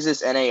 there's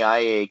this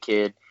NAIA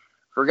kid,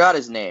 forgot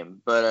his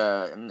name, but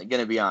I'm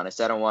going to be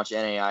honest, I don't watch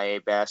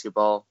NAIA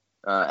basketball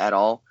at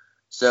all.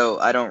 So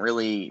I don't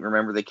really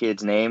remember the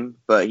kid's name,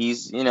 but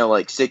he's,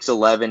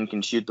 6'11",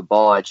 can shoot the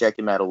ball. I checked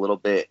him out a little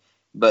bit,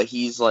 but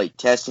he's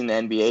testing the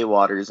NBA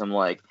waters. I'm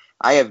like,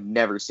 I have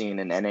never seen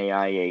an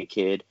NAIA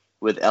kid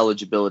with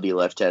eligibility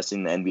left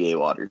testing the NBA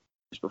waters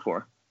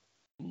before.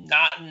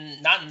 Not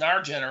in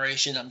our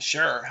generation, I'm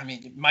sure. I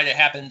mean, it might have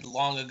happened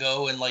long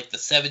ago in the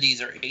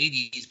 70s or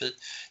 80s, but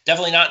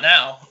definitely not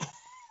now.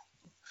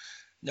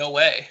 No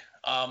way.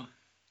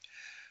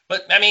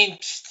 But I mean,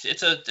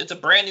 it's a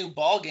brand new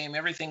ball game.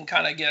 Everything's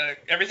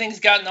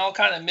gotten all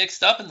kind of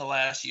mixed up in the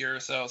last year or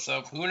so.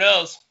 So who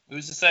knows?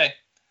 Who's to say?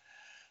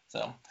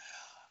 So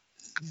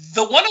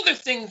the one other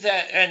thing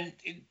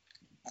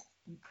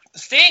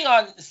staying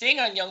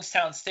on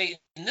Youngstown State,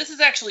 and this is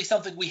actually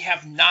something we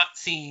have not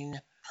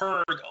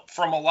heard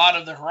from a lot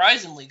of the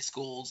Horizon League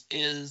schools,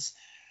 is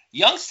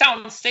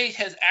Youngstown State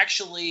has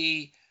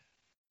actually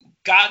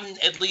gotten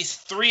at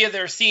least 3 of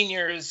their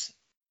seniors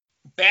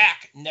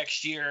back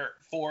next year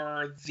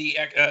for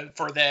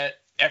that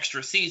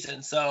extra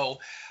season. So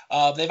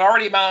they've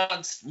already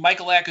announced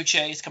Michael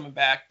Akuche is coming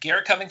back,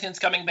 Garrett Covington's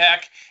coming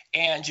back,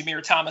 and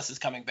Jameer Thomas is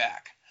coming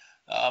back.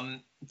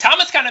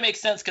 Thomas kind of makes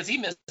sense because he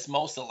missed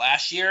most of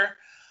last year,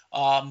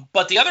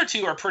 but the other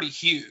two are pretty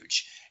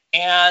huge.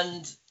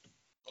 And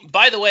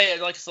by the way,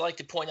 I'd like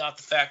to point out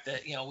the fact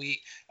that,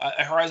 we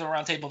at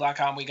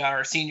HorizonRoundtable.com, we got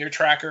our senior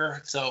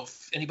tracker. So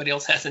if anybody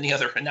else has any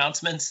other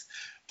announcements,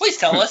 please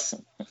tell us,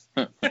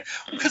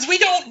 because we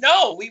don't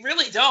know. We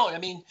really don't. I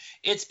mean,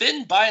 it's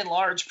been by and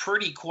large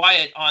pretty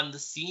quiet on the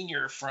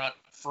senior front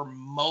for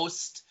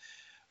most.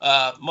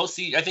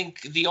 I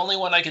think the only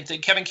one I can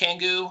think, Kevin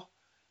Kangu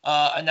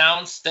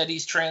announced that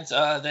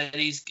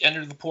he's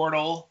entered the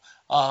portal.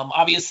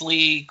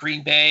 Obviously,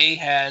 Green Bay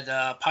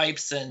had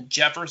Pipes and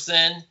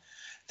Jefferson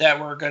that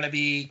were going to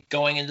be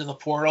going into the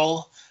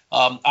portal.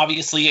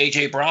 Obviously,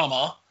 AJ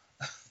Brahma.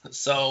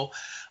 So,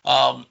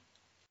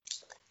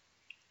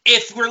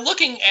 if we're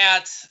looking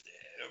at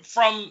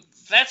from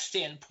that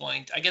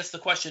standpoint, I guess the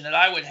question that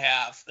I would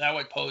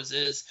pose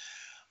is,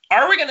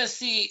 are we going to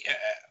see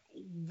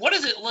what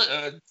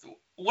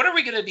are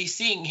we going to be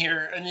seeing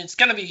here? And it's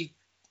going to be,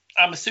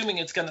 I'm assuming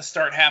it's going to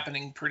start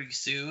happening pretty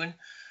soon.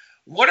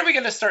 What are we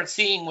going to start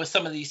seeing with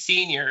some of these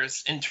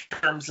seniors in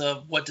terms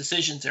of what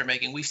decisions they're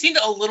making? We've seen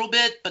a little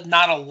bit, but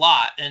not a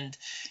lot. And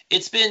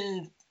it's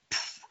been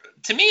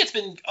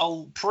quieter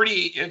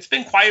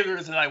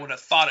than I would have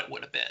thought it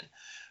would have been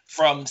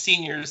from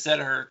seniors that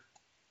are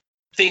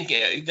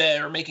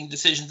making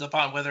decisions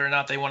upon whether or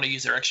not they want to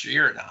use their extra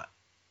year or not.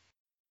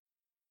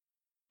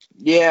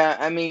 Yeah,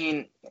 I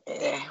mean,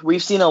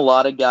 we've seen a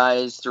lot of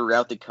guys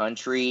throughout the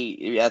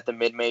country at the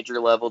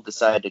mid-major level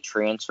decide to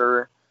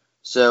transfer.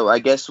 So I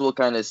guess we'll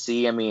kind of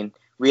see. I mean,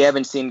 we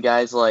haven't seen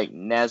guys like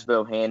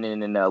Nasbo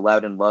Hannon and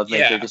Loudon Love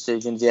make their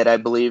decisions yet, I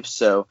believe.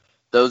 So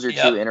those are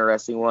two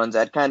interesting ones.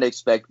 I'd kind of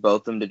expect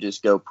both of them to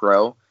just go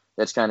pro.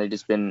 That's kind of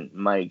just been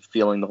my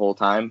feeling the whole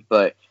time.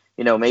 But,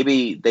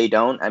 maybe they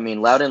don't. I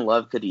mean, Loudon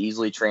Love could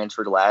easily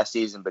transfer to last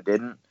season, but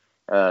didn't.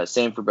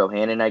 Same for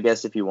Bohannon, I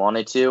guess, if he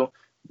wanted to.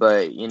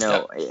 But,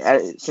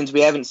 since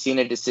we haven't seen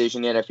a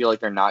decision yet, I feel like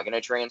they're not going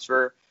to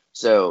transfer.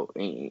 So,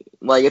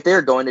 if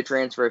they're going to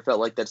transfer, I felt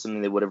like that's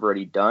something they would have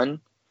already done.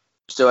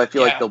 So I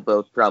feel like they'll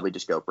both probably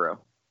just go pro.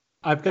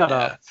 I've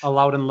got a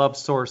Loudon Love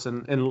source,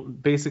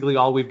 and basically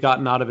all we've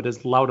gotten out of it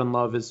is Loudon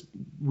Love is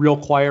real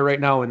quiet right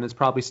now and is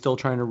probably still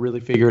trying to really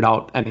figure it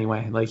out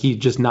anyway. Like, he's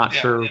just not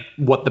sure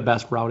what the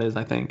best route is,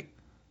 I think.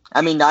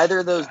 I mean, neither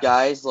of those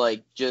guys,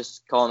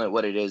 just calling it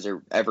what it is,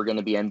 are ever going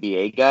to be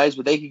NBA guys,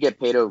 but they could get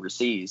paid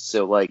overseas.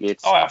 So,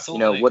 it's,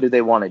 what do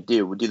they want to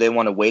do? Do they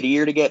want to wait a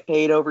year to get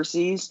paid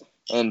overseas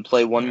and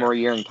play one more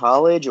year in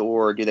college,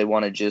 or do they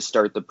want to just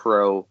start the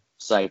pro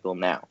cycle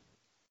now?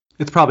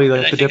 It's probably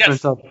the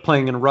difference of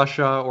playing in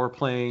Russia or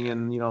playing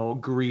in,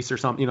 Greece or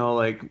something,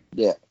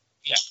 Yeah.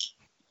 Yeah.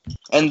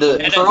 And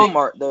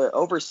the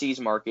overseas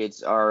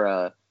markets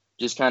are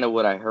just kind of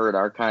what I heard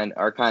are kind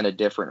of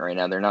different right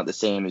now. They're not the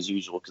same as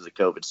usual because of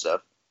COVID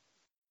stuff.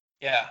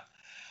 Yeah.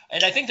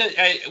 And I think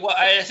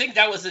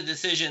that was a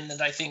decision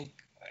that I think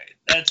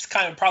that's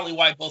kind of probably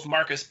why both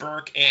Marcus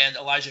Burke and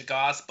Elijah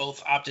Goss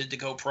both opted to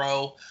go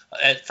pro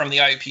from the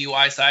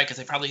IUPUI side, because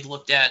they probably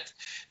looked at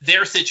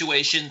their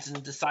situations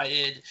and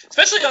decided,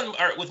 especially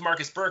with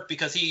Marcus Burke,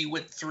 because he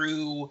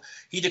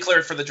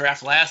declared for the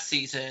draft last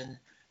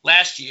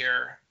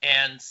year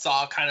and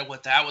saw kind of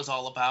what that was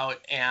all about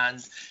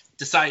and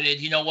decided,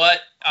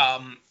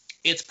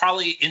 it's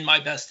probably in my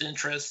best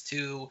interest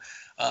to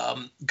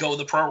go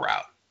the pro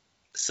route.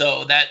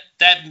 So that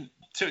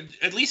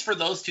at least for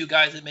those two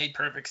guys, it made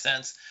perfect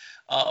sense.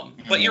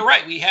 But you're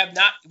right. We have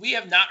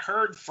not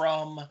heard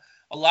from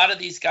a lot of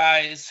these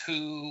guys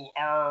who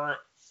are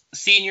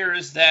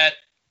seniors that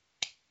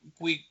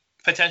we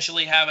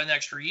potentially have an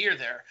extra year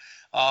there.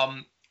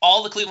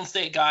 All the Cleveland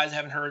State guys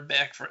haven't heard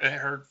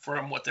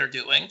from what they're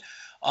doing.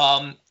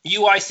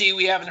 UIC,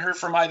 we haven't heard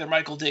from either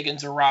Michael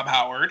Diggins or Rob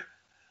Howard.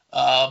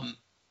 Tijon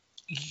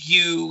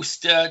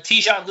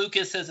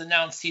Lucas has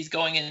announced he's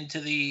going into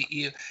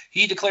he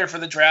declared for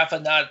the draft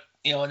and not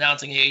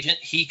announcing an agent.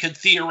 He could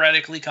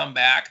theoretically come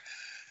back.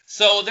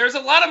 So there's a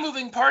lot of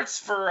moving parts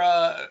for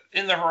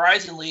in the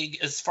Horizon League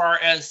as far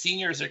as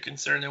seniors are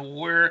concerned, and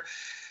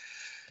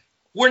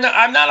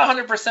I'm not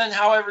 100%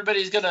 how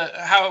everything's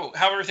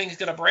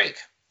gonna break.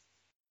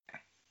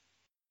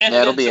 And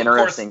it'll be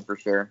interesting for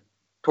sure.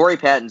 Torrey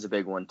Patton's a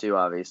big one too,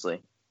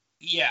 obviously.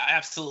 Yeah,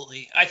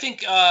 absolutely. I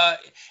think,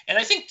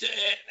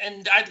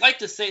 and I'd like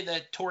to say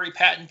that Torrey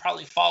Patton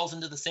probably falls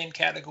into the same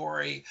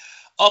category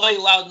of a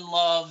Loudon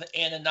Love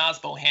and a Naz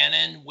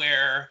Bohannon,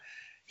 where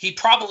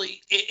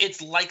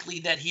it's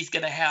likely that he's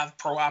going to have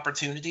pro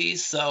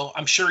opportunities. So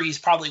I'm sure he's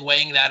probably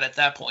weighing that at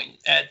that point,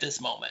 at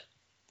this moment.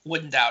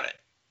 Wouldn't doubt it.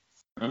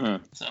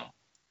 Mm-hmm. So,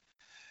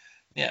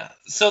 yeah.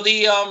 So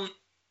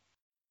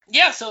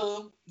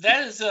so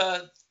that is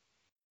the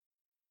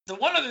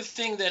one other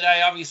thing that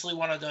I obviously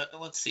wanted to,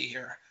 let's see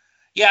here.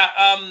 Yeah.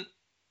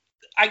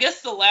 I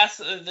guess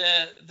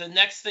the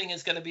next thing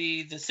is going to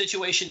be the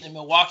situation in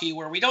Milwaukee,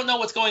 where we don't know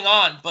what's going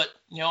on, but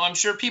I'm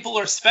sure people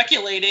are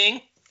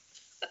speculating.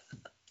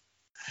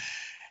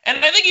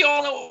 And I think you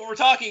all know what we're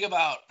talking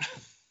about.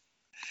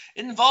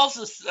 It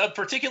involves a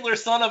particular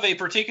son of a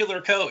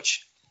particular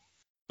coach.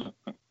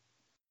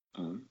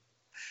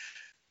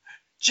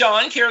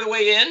 John, care to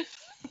weigh in?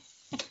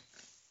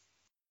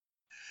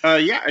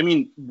 Yeah, I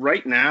mean,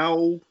 right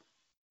now,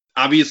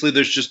 obviously,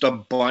 there's just a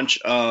bunch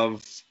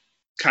of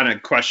kind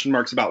of question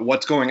marks about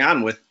what's going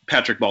on with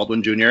Patrick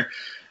Baldwin Jr.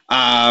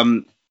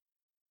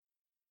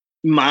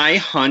 My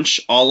hunch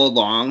all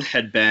along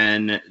had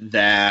been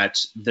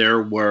that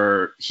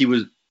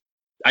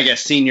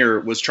Senior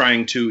was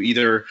trying to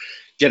either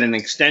get an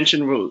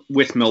extension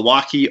with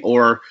Milwaukee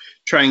or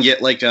try and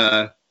get like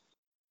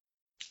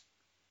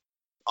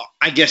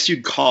I guess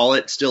you'd call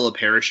it still a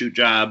parachute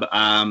job,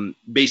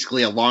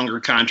 basically a longer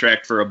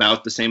contract for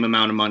about the same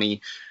amount of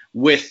money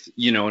with,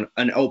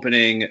 an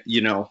opening,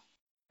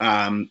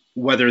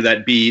 whether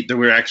that be, there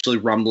were actually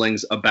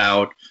rumblings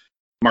about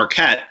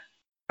Marquette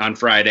on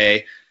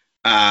Friday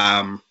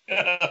Sorry.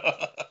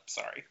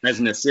 as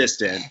an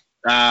assistant.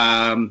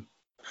 But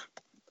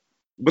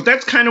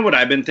that's kind of what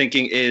I've been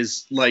thinking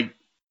is, like,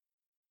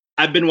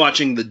 I've been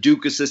watching the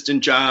Duke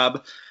assistant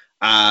job.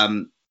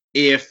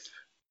 If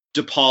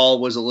DePaul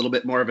was a little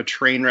bit more of a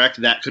train wreck,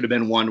 that could have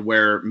been one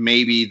where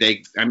maybe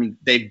they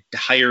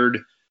hired,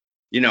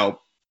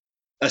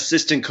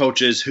 assistant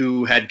coaches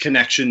who had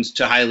connections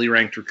to highly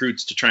ranked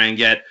recruits to try and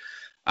get,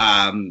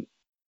 a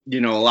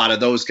lot of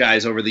those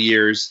guys over the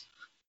years.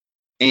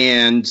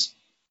 And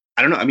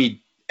I don't know. I mean,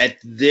 at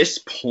this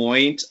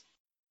point,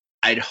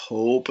 I'd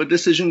hope a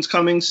decision's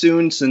coming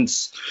soon,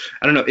 since,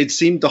 I don't know, it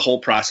seemed the whole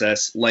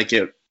process like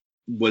it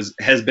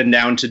has been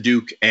down to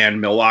Duke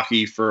and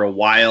Milwaukee for a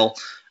while.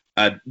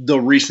 Though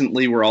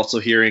recently we're also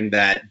hearing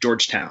that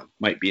Georgetown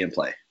might be in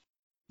play,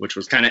 which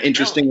was kind of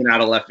interesting and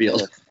out of left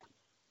field.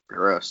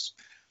 Gross.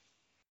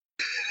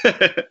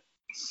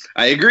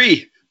 I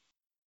agree.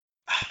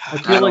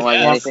 I don't like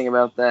anything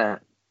about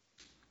that.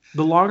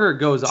 The longer it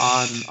goes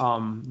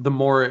on, the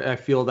more I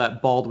feel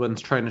that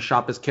Baldwin's trying to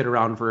shop his kid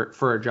around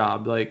for a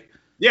job. Like,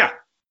 yeah,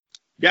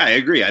 I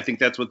agree. I think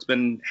that's what's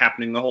been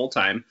happening the whole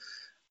time.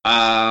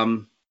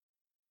 And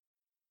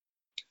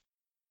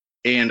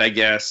I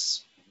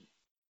guess,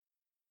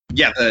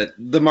 yeah,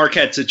 the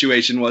Marquette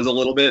situation was a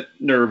little bit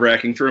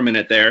nerve-wracking for a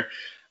minute there.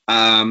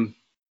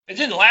 It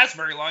didn't last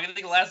very long. I think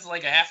it lasted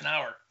like a half an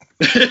hour.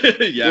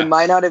 Yeah. It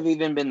might not have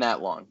even been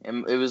that long.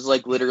 It was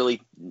like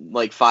literally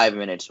like 5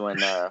 minutes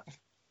when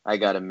I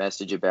got a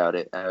message about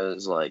it. I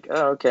was like,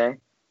 oh, okay.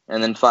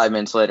 And then 5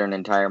 minutes later, an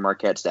entire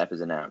Marquette staff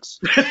is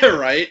announced.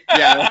 Right?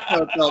 Yeah, that's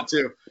how it felt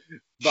too.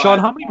 But, Sean,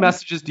 how many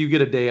messages do you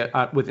get a day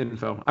with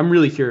info? I'm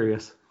really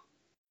curious.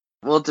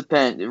 Well, it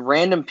depends.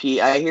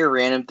 I hear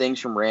random things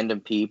from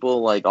random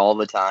people like all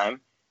the time,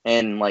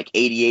 and like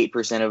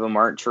 88% of them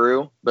aren't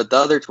true. But the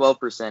other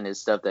 12% is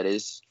stuff that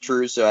is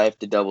true, so I have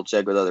to double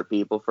check with other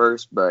people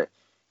first. But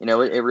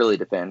it really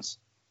depends.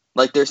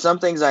 Like, there's some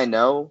things I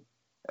know,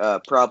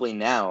 probably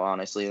now,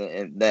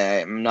 honestly,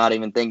 that I'm not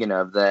even thinking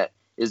of that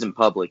isn't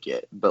public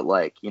yet. But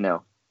like,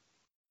 I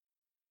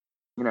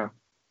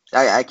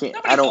can't.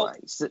 I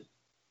don't.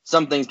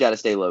 Some things got to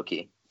stay low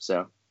key.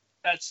 So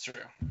that's true.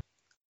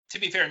 To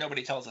be fair,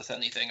 nobody tells us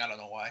anything. I don't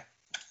know why.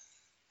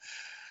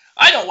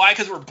 I know why,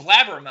 because we're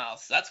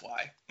blabbermouths. That's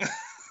why.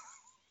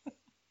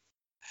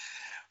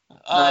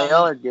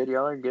 Y'all are good.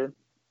 Y'all are good.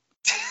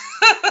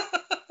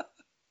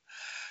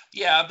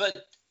 Yeah,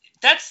 but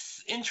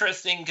that's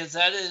interesting because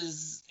that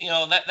is,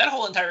 that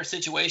whole entire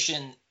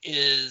situation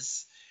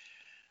is,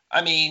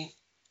 I mean,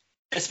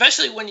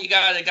 especially when you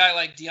got a guy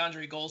like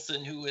DeAndre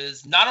Golson who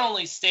is not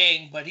only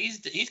staying, but he's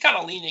kind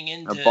of leaning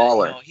into a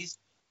baller.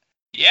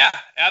 Yeah,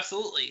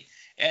 absolutely.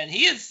 And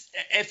he is,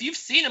 if you've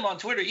seen him on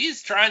Twitter,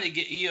 he's trying to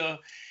get,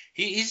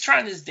 he's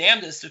trying his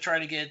damnedest to try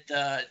to get,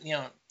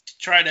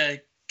 try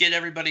to get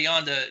everybody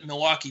onto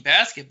Milwaukee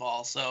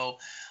basketball. So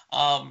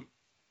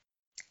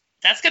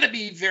that's going to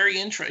be very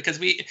interesting because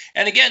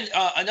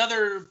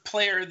another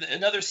player,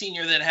 another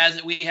senior that has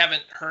it, we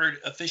haven't heard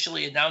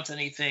officially announce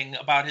anything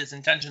about his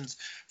intentions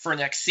for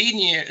next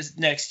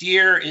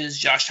year is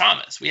Josh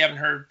Thomas. We haven't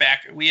heard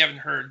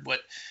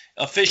what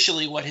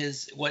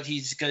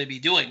he's going to be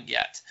doing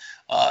yet.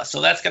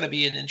 So that's going to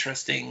be an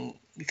interesting,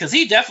 because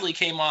he definitely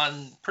came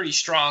on pretty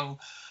strong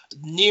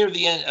near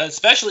the end,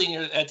 especially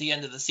at the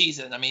end of the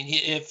season. I mean,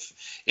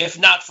 if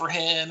not for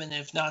him and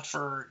if not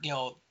for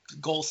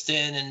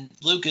Golston and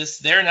Lucas,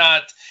 they're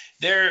not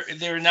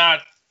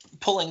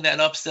pulling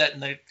that upset in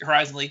the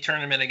Horizon League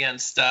tournament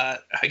against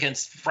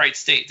Wright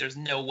State. There's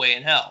no way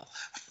in hell.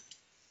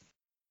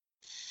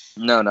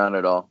 No, not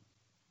at all.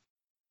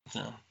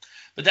 No.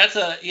 But that's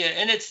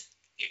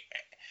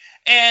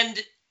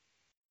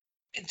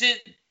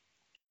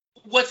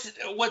what's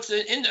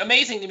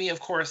amazing to me, of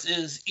course,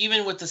 is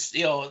even with this,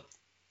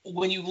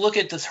 when you look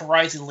at this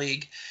Horizon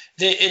League,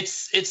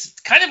 it's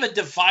kind of a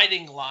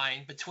dividing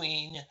line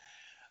between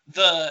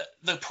the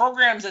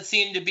programs that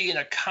seem to be in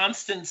a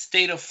constant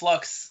state of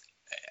flux.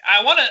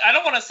 I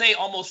don't want to say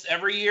almost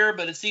every year,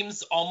 but it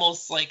seems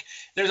almost like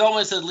there's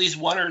almost at least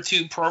one or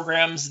two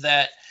programs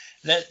that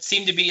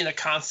seem to be in a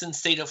constant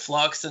state of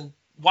flux. And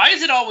why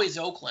is it always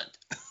Oakland?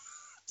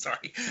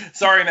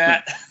 Sorry,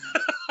 Matt.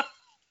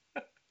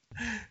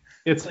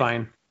 It's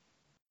fine.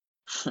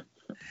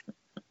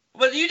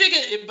 But you did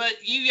get.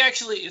 But you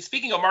actually,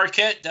 speaking of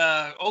Marquette,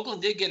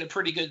 Oakland did get a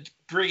pretty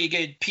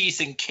good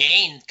piece in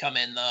Kane come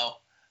in though.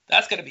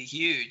 That's gonna be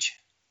huge.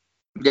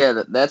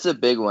 Yeah, that's a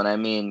big one. I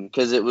mean,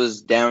 because it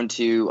was down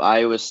to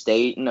Iowa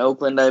State and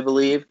Oakland, I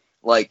believe.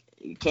 Like,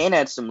 Kane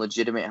had some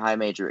legitimate high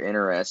major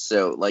interest,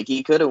 so like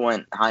he could have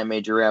went high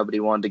major route, but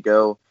he wanted to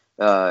go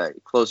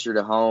closer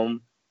to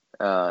home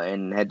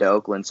and head to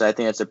Oakland. So I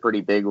think that's a pretty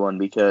big one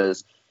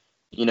because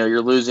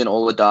you're losing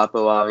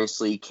Oladapo.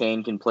 Obviously,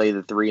 Kane can play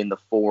the 3 and the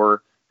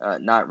 4.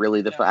 Not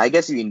really the 5. I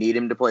guess if you need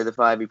him to play the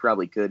 5, he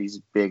probably could. He's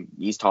big.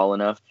 He's tall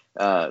enough.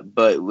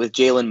 But with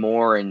Jalen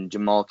Moore and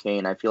Jamal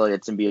Kane, I feel like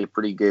it's gonna be a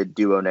pretty good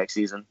duo next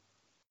season.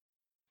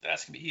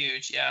 That's gonna be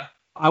huge. Yeah.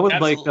 I would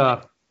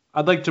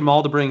I'd like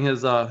Jamal to bring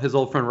his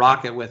old friend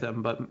Rocket with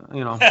him, but that's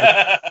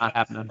not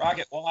happening.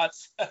 Rocket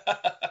Watts.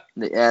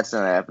 That's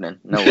not happening.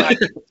 No way.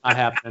 Not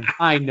happening.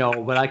 I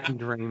know, but I can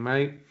dream,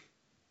 right?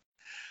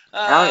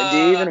 Do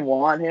you even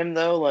want him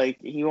though? Like,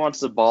 he wants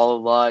the ball a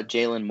lot.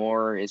 Jalen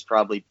Moore is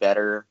probably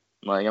better.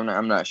 Like,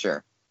 I'm not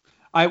sure.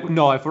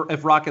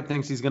 If Rocket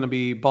thinks he's going to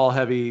be ball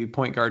heavy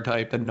point guard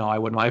type, then no, I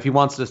wouldn't mind. If he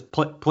wants to just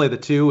play the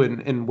 2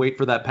 and wait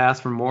for that pass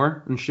from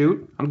Moore and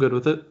shoot, I'm good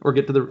with it. Or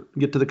get to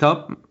the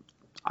cup,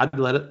 I'd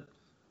let it.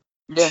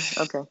 Yeah,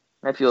 okay,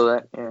 I feel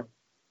that. Yeah.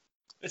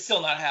 It's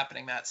still not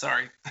happening, Matt.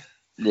 Sorry.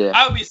 Yeah.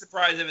 I would be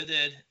surprised if it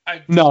did.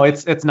 No,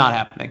 it's not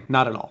happening.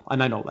 Not at all,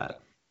 and I know that.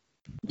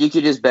 You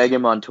could just beg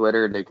him on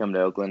Twitter to come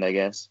to Oakland, I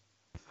guess.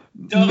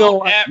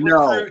 Don't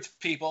recruit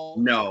people.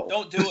 No.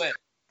 Don't do it.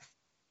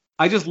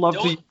 I just love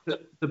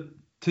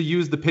to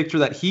use the picture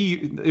that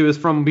it was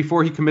from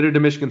before he committed to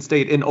Michigan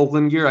State in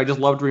Oakland gear. I just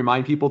love to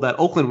remind people that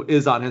Oakland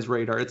is on his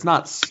radar. It's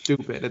not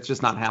stupid. It's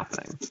just not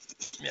happening.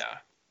 Yeah,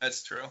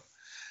 that's true.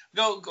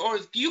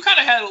 You kind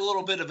of had a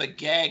little bit of a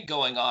gag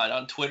going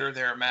on Twitter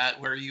there, Matt,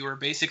 where you were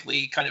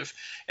basically kind of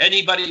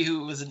anybody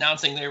who was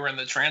announcing they were in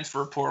the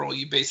transfer portal,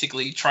 you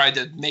basically tried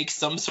to make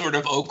some sort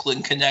of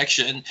Oakland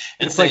connection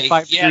and say,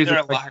 yeah, they're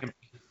a locker.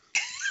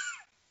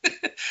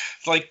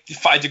 It's like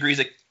 5 degrees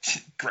of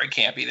Greg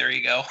Campy. There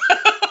you go.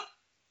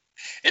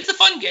 It's a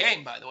fun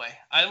game, by the way.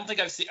 I don't think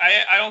I've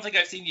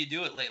seen you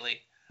do it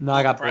lately. No,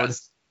 I got bored.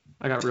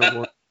 I got real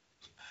bored.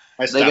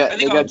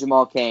 They got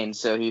Jamal Kane,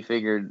 so he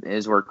figured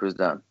his work was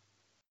done.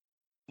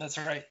 That's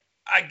right.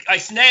 I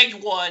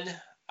snagged one.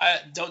 I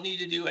don't need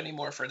to do any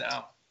more for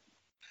now.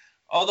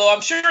 Although I'm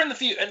sure in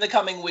the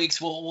coming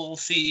weeks we'll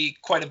see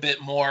quite a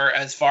bit more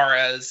as far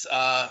as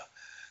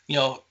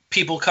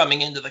people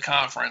coming into the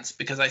conference,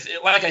 because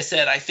like I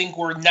said, I think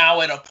we're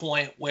now at a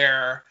point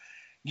where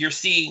you're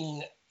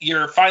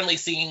finally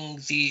seeing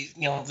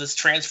this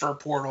transfer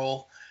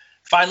portal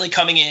finally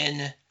coming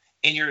in,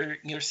 and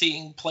you're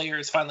seeing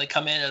players finally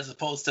come in as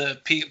opposed to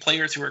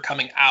players who are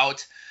coming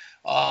out.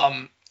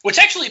 Which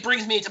actually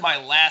brings me to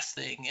my last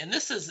thing, and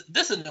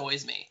this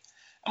annoys me.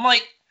 I'm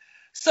like,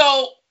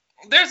 so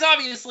there's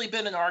obviously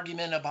been an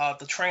argument about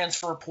the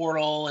transfer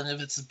portal and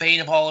if it's the bane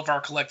of all of our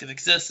collective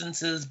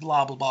existences,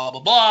 blah, blah, blah,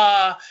 blah,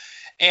 blah.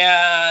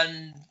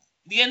 And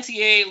the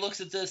NCAA looks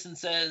at this and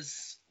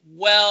says,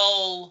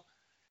 well,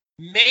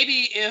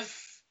 maybe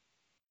if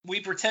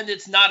we pretend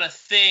it's not a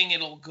thing,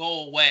 it'll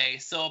go away.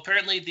 So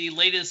apparently the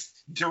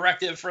latest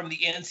directive from the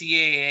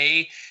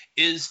NCAA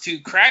is to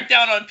crack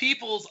down on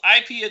people's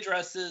IP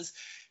addresses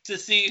to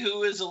see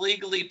who is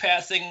illegally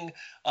passing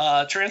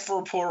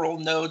transfer portal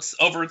notes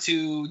over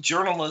to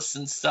journalists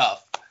and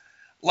stuff.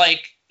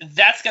 Like,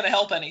 that's going to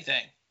help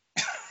anything.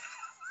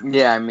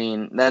 Yeah, I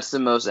mean, that's the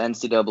most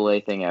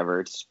NCAA thing ever.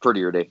 It's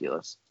pretty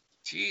ridiculous.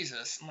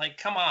 Jesus. Like,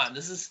 come on.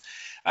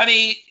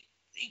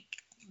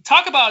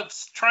 Talk about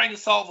trying to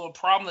solve a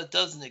problem that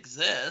doesn't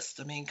exist.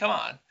 I mean, come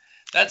on.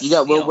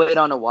 We'll wait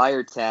on a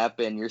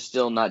wiretap, and you're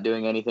still not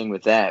doing anything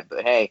with that.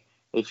 But hey,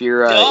 if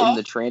you're in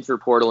the transfer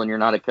portal and you're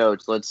not a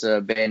coach, let's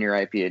ban your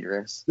IP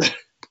address.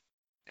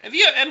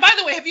 And by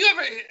the way, have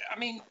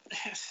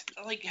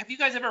you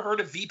guys ever heard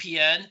of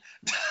VPN?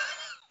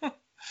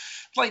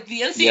 Like,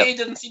 the NCAA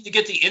doesn't seem to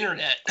get the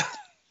internet.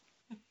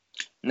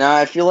 No,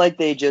 I feel like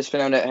they just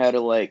found out how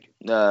to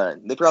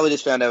they probably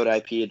just found out what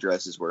IP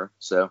addresses were.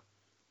 So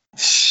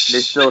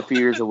they're still a few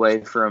years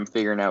away from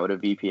figuring out what a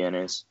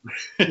VPN is.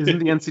 Isn't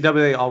the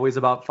NCAA always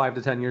about 5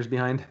 to 10 years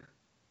behind?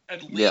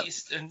 At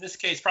least. In this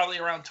case, probably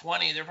around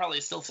 20. They're probably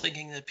still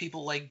thinking that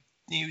people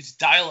use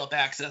dial-up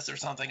access or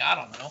something. I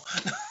don't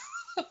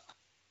know.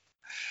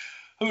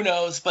 Who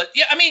knows? But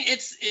yeah, I mean,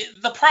 it's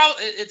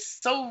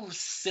so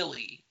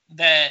silly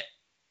that.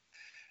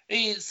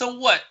 So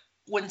what?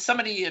 When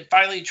somebody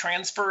finally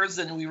transfers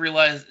and we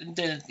realize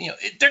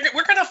that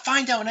we're gonna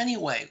find out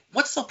anyway.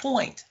 What's the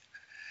point?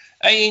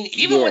 I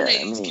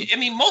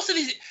mean, most of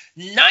these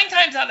 9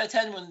 times out of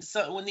 10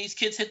 when these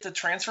kids hit the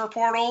transfer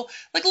portal,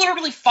 like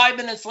literally 5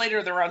 minutes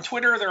later, they're on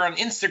Twitter, they're on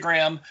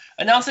Instagram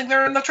announcing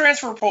they're in the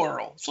transfer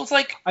portal. So it's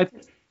like,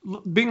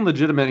 being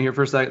legitimate here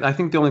for a second, I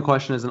think the only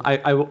question is, and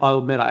I'll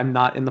admit I'm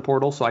not in the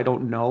portal, so I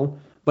don't know.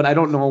 But I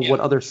don't know what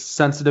other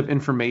sensitive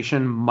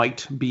information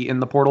might be in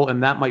the portal,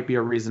 and that might be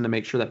a reason to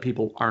make sure that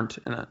people aren't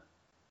in it.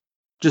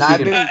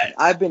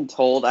 I've been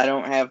told, I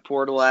don't have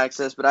portal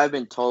access, but I've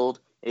been told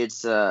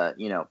it's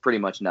pretty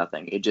much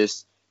nothing. It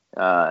just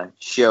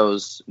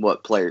shows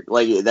what player,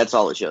 like, that's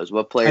all it shows.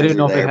 What players I didn't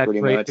know are if it there, had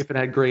pretty much. if it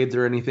had grades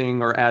or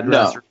anything, or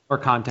address, No. or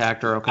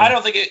contact, or okay. I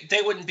don't think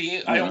they wouldn't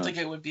be. I don't think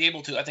it would be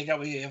able to. I think that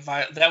would be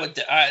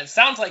it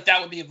sounds like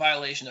that would be a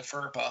violation of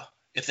FERPA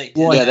if they did.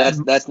 Well, Yeah,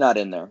 that. that's not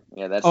in there.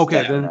 Yeah, that's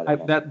Okay, definitely then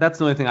not in there. that's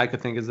the only thing I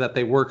could think is that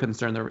they were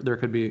concerned there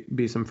could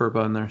be some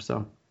FERPA in there.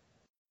 So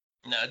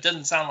No, it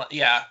doesn't sound like.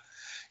 Yeah.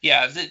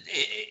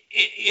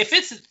 If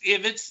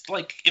it's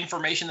like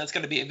information that's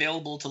going to be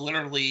available to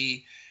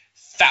literally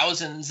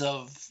thousands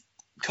of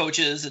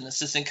coaches and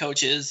assistant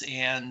coaches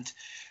and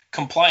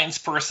compliance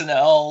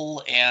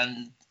personnel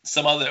and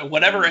some other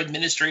whatever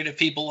administrative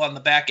people on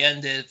the back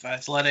end of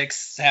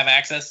athletics have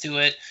access to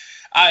it.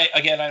 I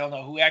don't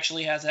know who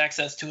actually has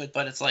access to it,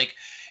 but it's like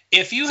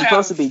if you It's have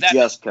supposed to be that,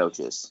 just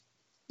coaches.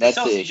 That's it's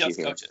supposed the to be issue just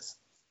here. coaches.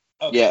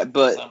 Okay, Yeah,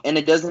 but so- and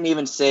it doesn't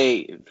even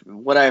say,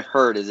 what I've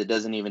heard is it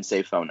doesn't even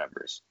say phone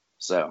numbers.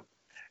 So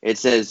it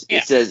says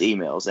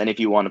emails, and if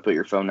you want to put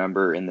your phone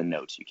number in the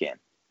notes, you can.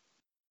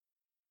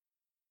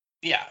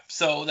 Yeah,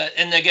 so that,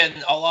 and again,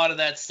 a lot of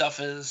that stuff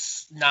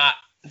is not,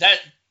 that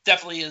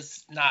definitely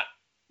is not,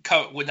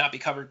 would not be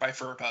covered by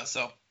FERPA.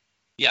 So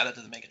yeah, that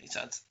doesn't make any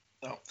sense.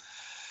 So,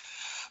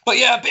 but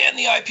yeah, ban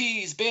the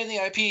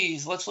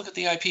IPs. Let's look at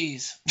the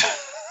IPs.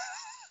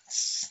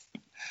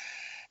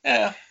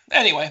 Yeah.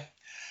 Anyway,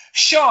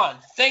 Sean,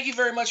 thank you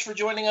very much for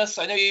joining us.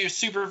 I know you're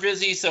super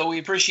busy, so we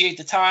appreciate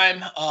the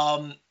time.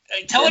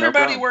 Tell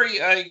everybody problem.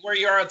 where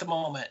you are at the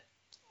moment,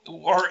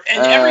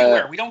 and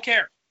everywhere. We don't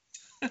care.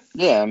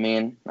 Yeah, I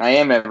mean, I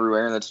am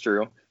everywhere. That's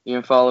true. You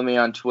can follow me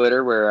on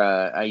Twitter, where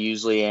I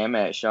usually am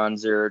at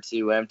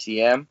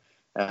Sean02MTM.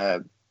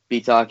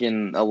 Be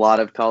talking a lot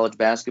of college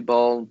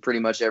basketball, pretty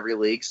much every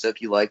league. So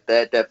if you like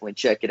that, definitely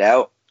check it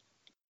out.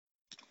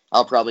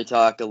 I'll probably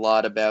talk a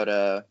lot about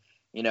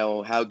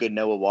how good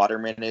Noah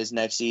Waterman is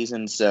next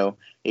season. So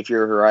if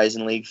you're a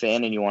Horizon League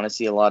fan and you want to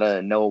see a lot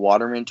of Noah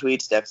Waterman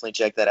tweets, definitely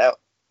check that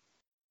out.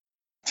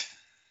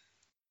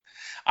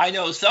 I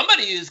know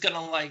somebody who's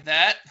gonna like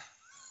that.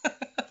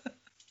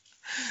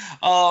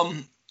 A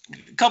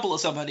couple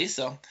of somebody.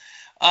 So,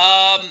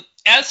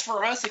 as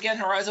for us, again,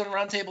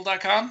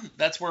 HorizonRoundtable.com.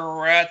 That's where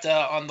we're at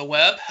on the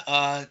web.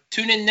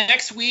 Tune in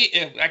next week.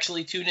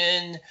 Actually, tune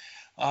in.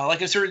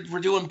 Like I said, we're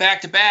doing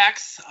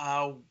back-to-backs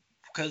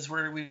because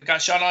we've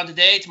got Sean on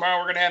today. Tomorrow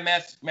we're going to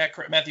have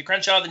Matthew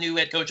Crenshaw, the new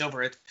head coach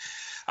over at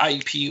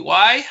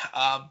IUPUI.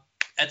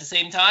 At the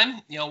same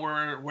time,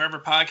 wherever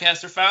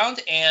podcasts are found,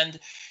 and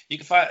you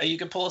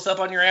can pull us up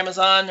on your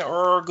Amazon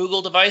or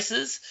Google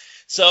devices.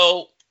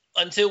 So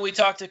until we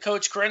talk to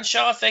Coach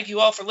Crenshaw, thank you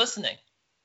all for listening.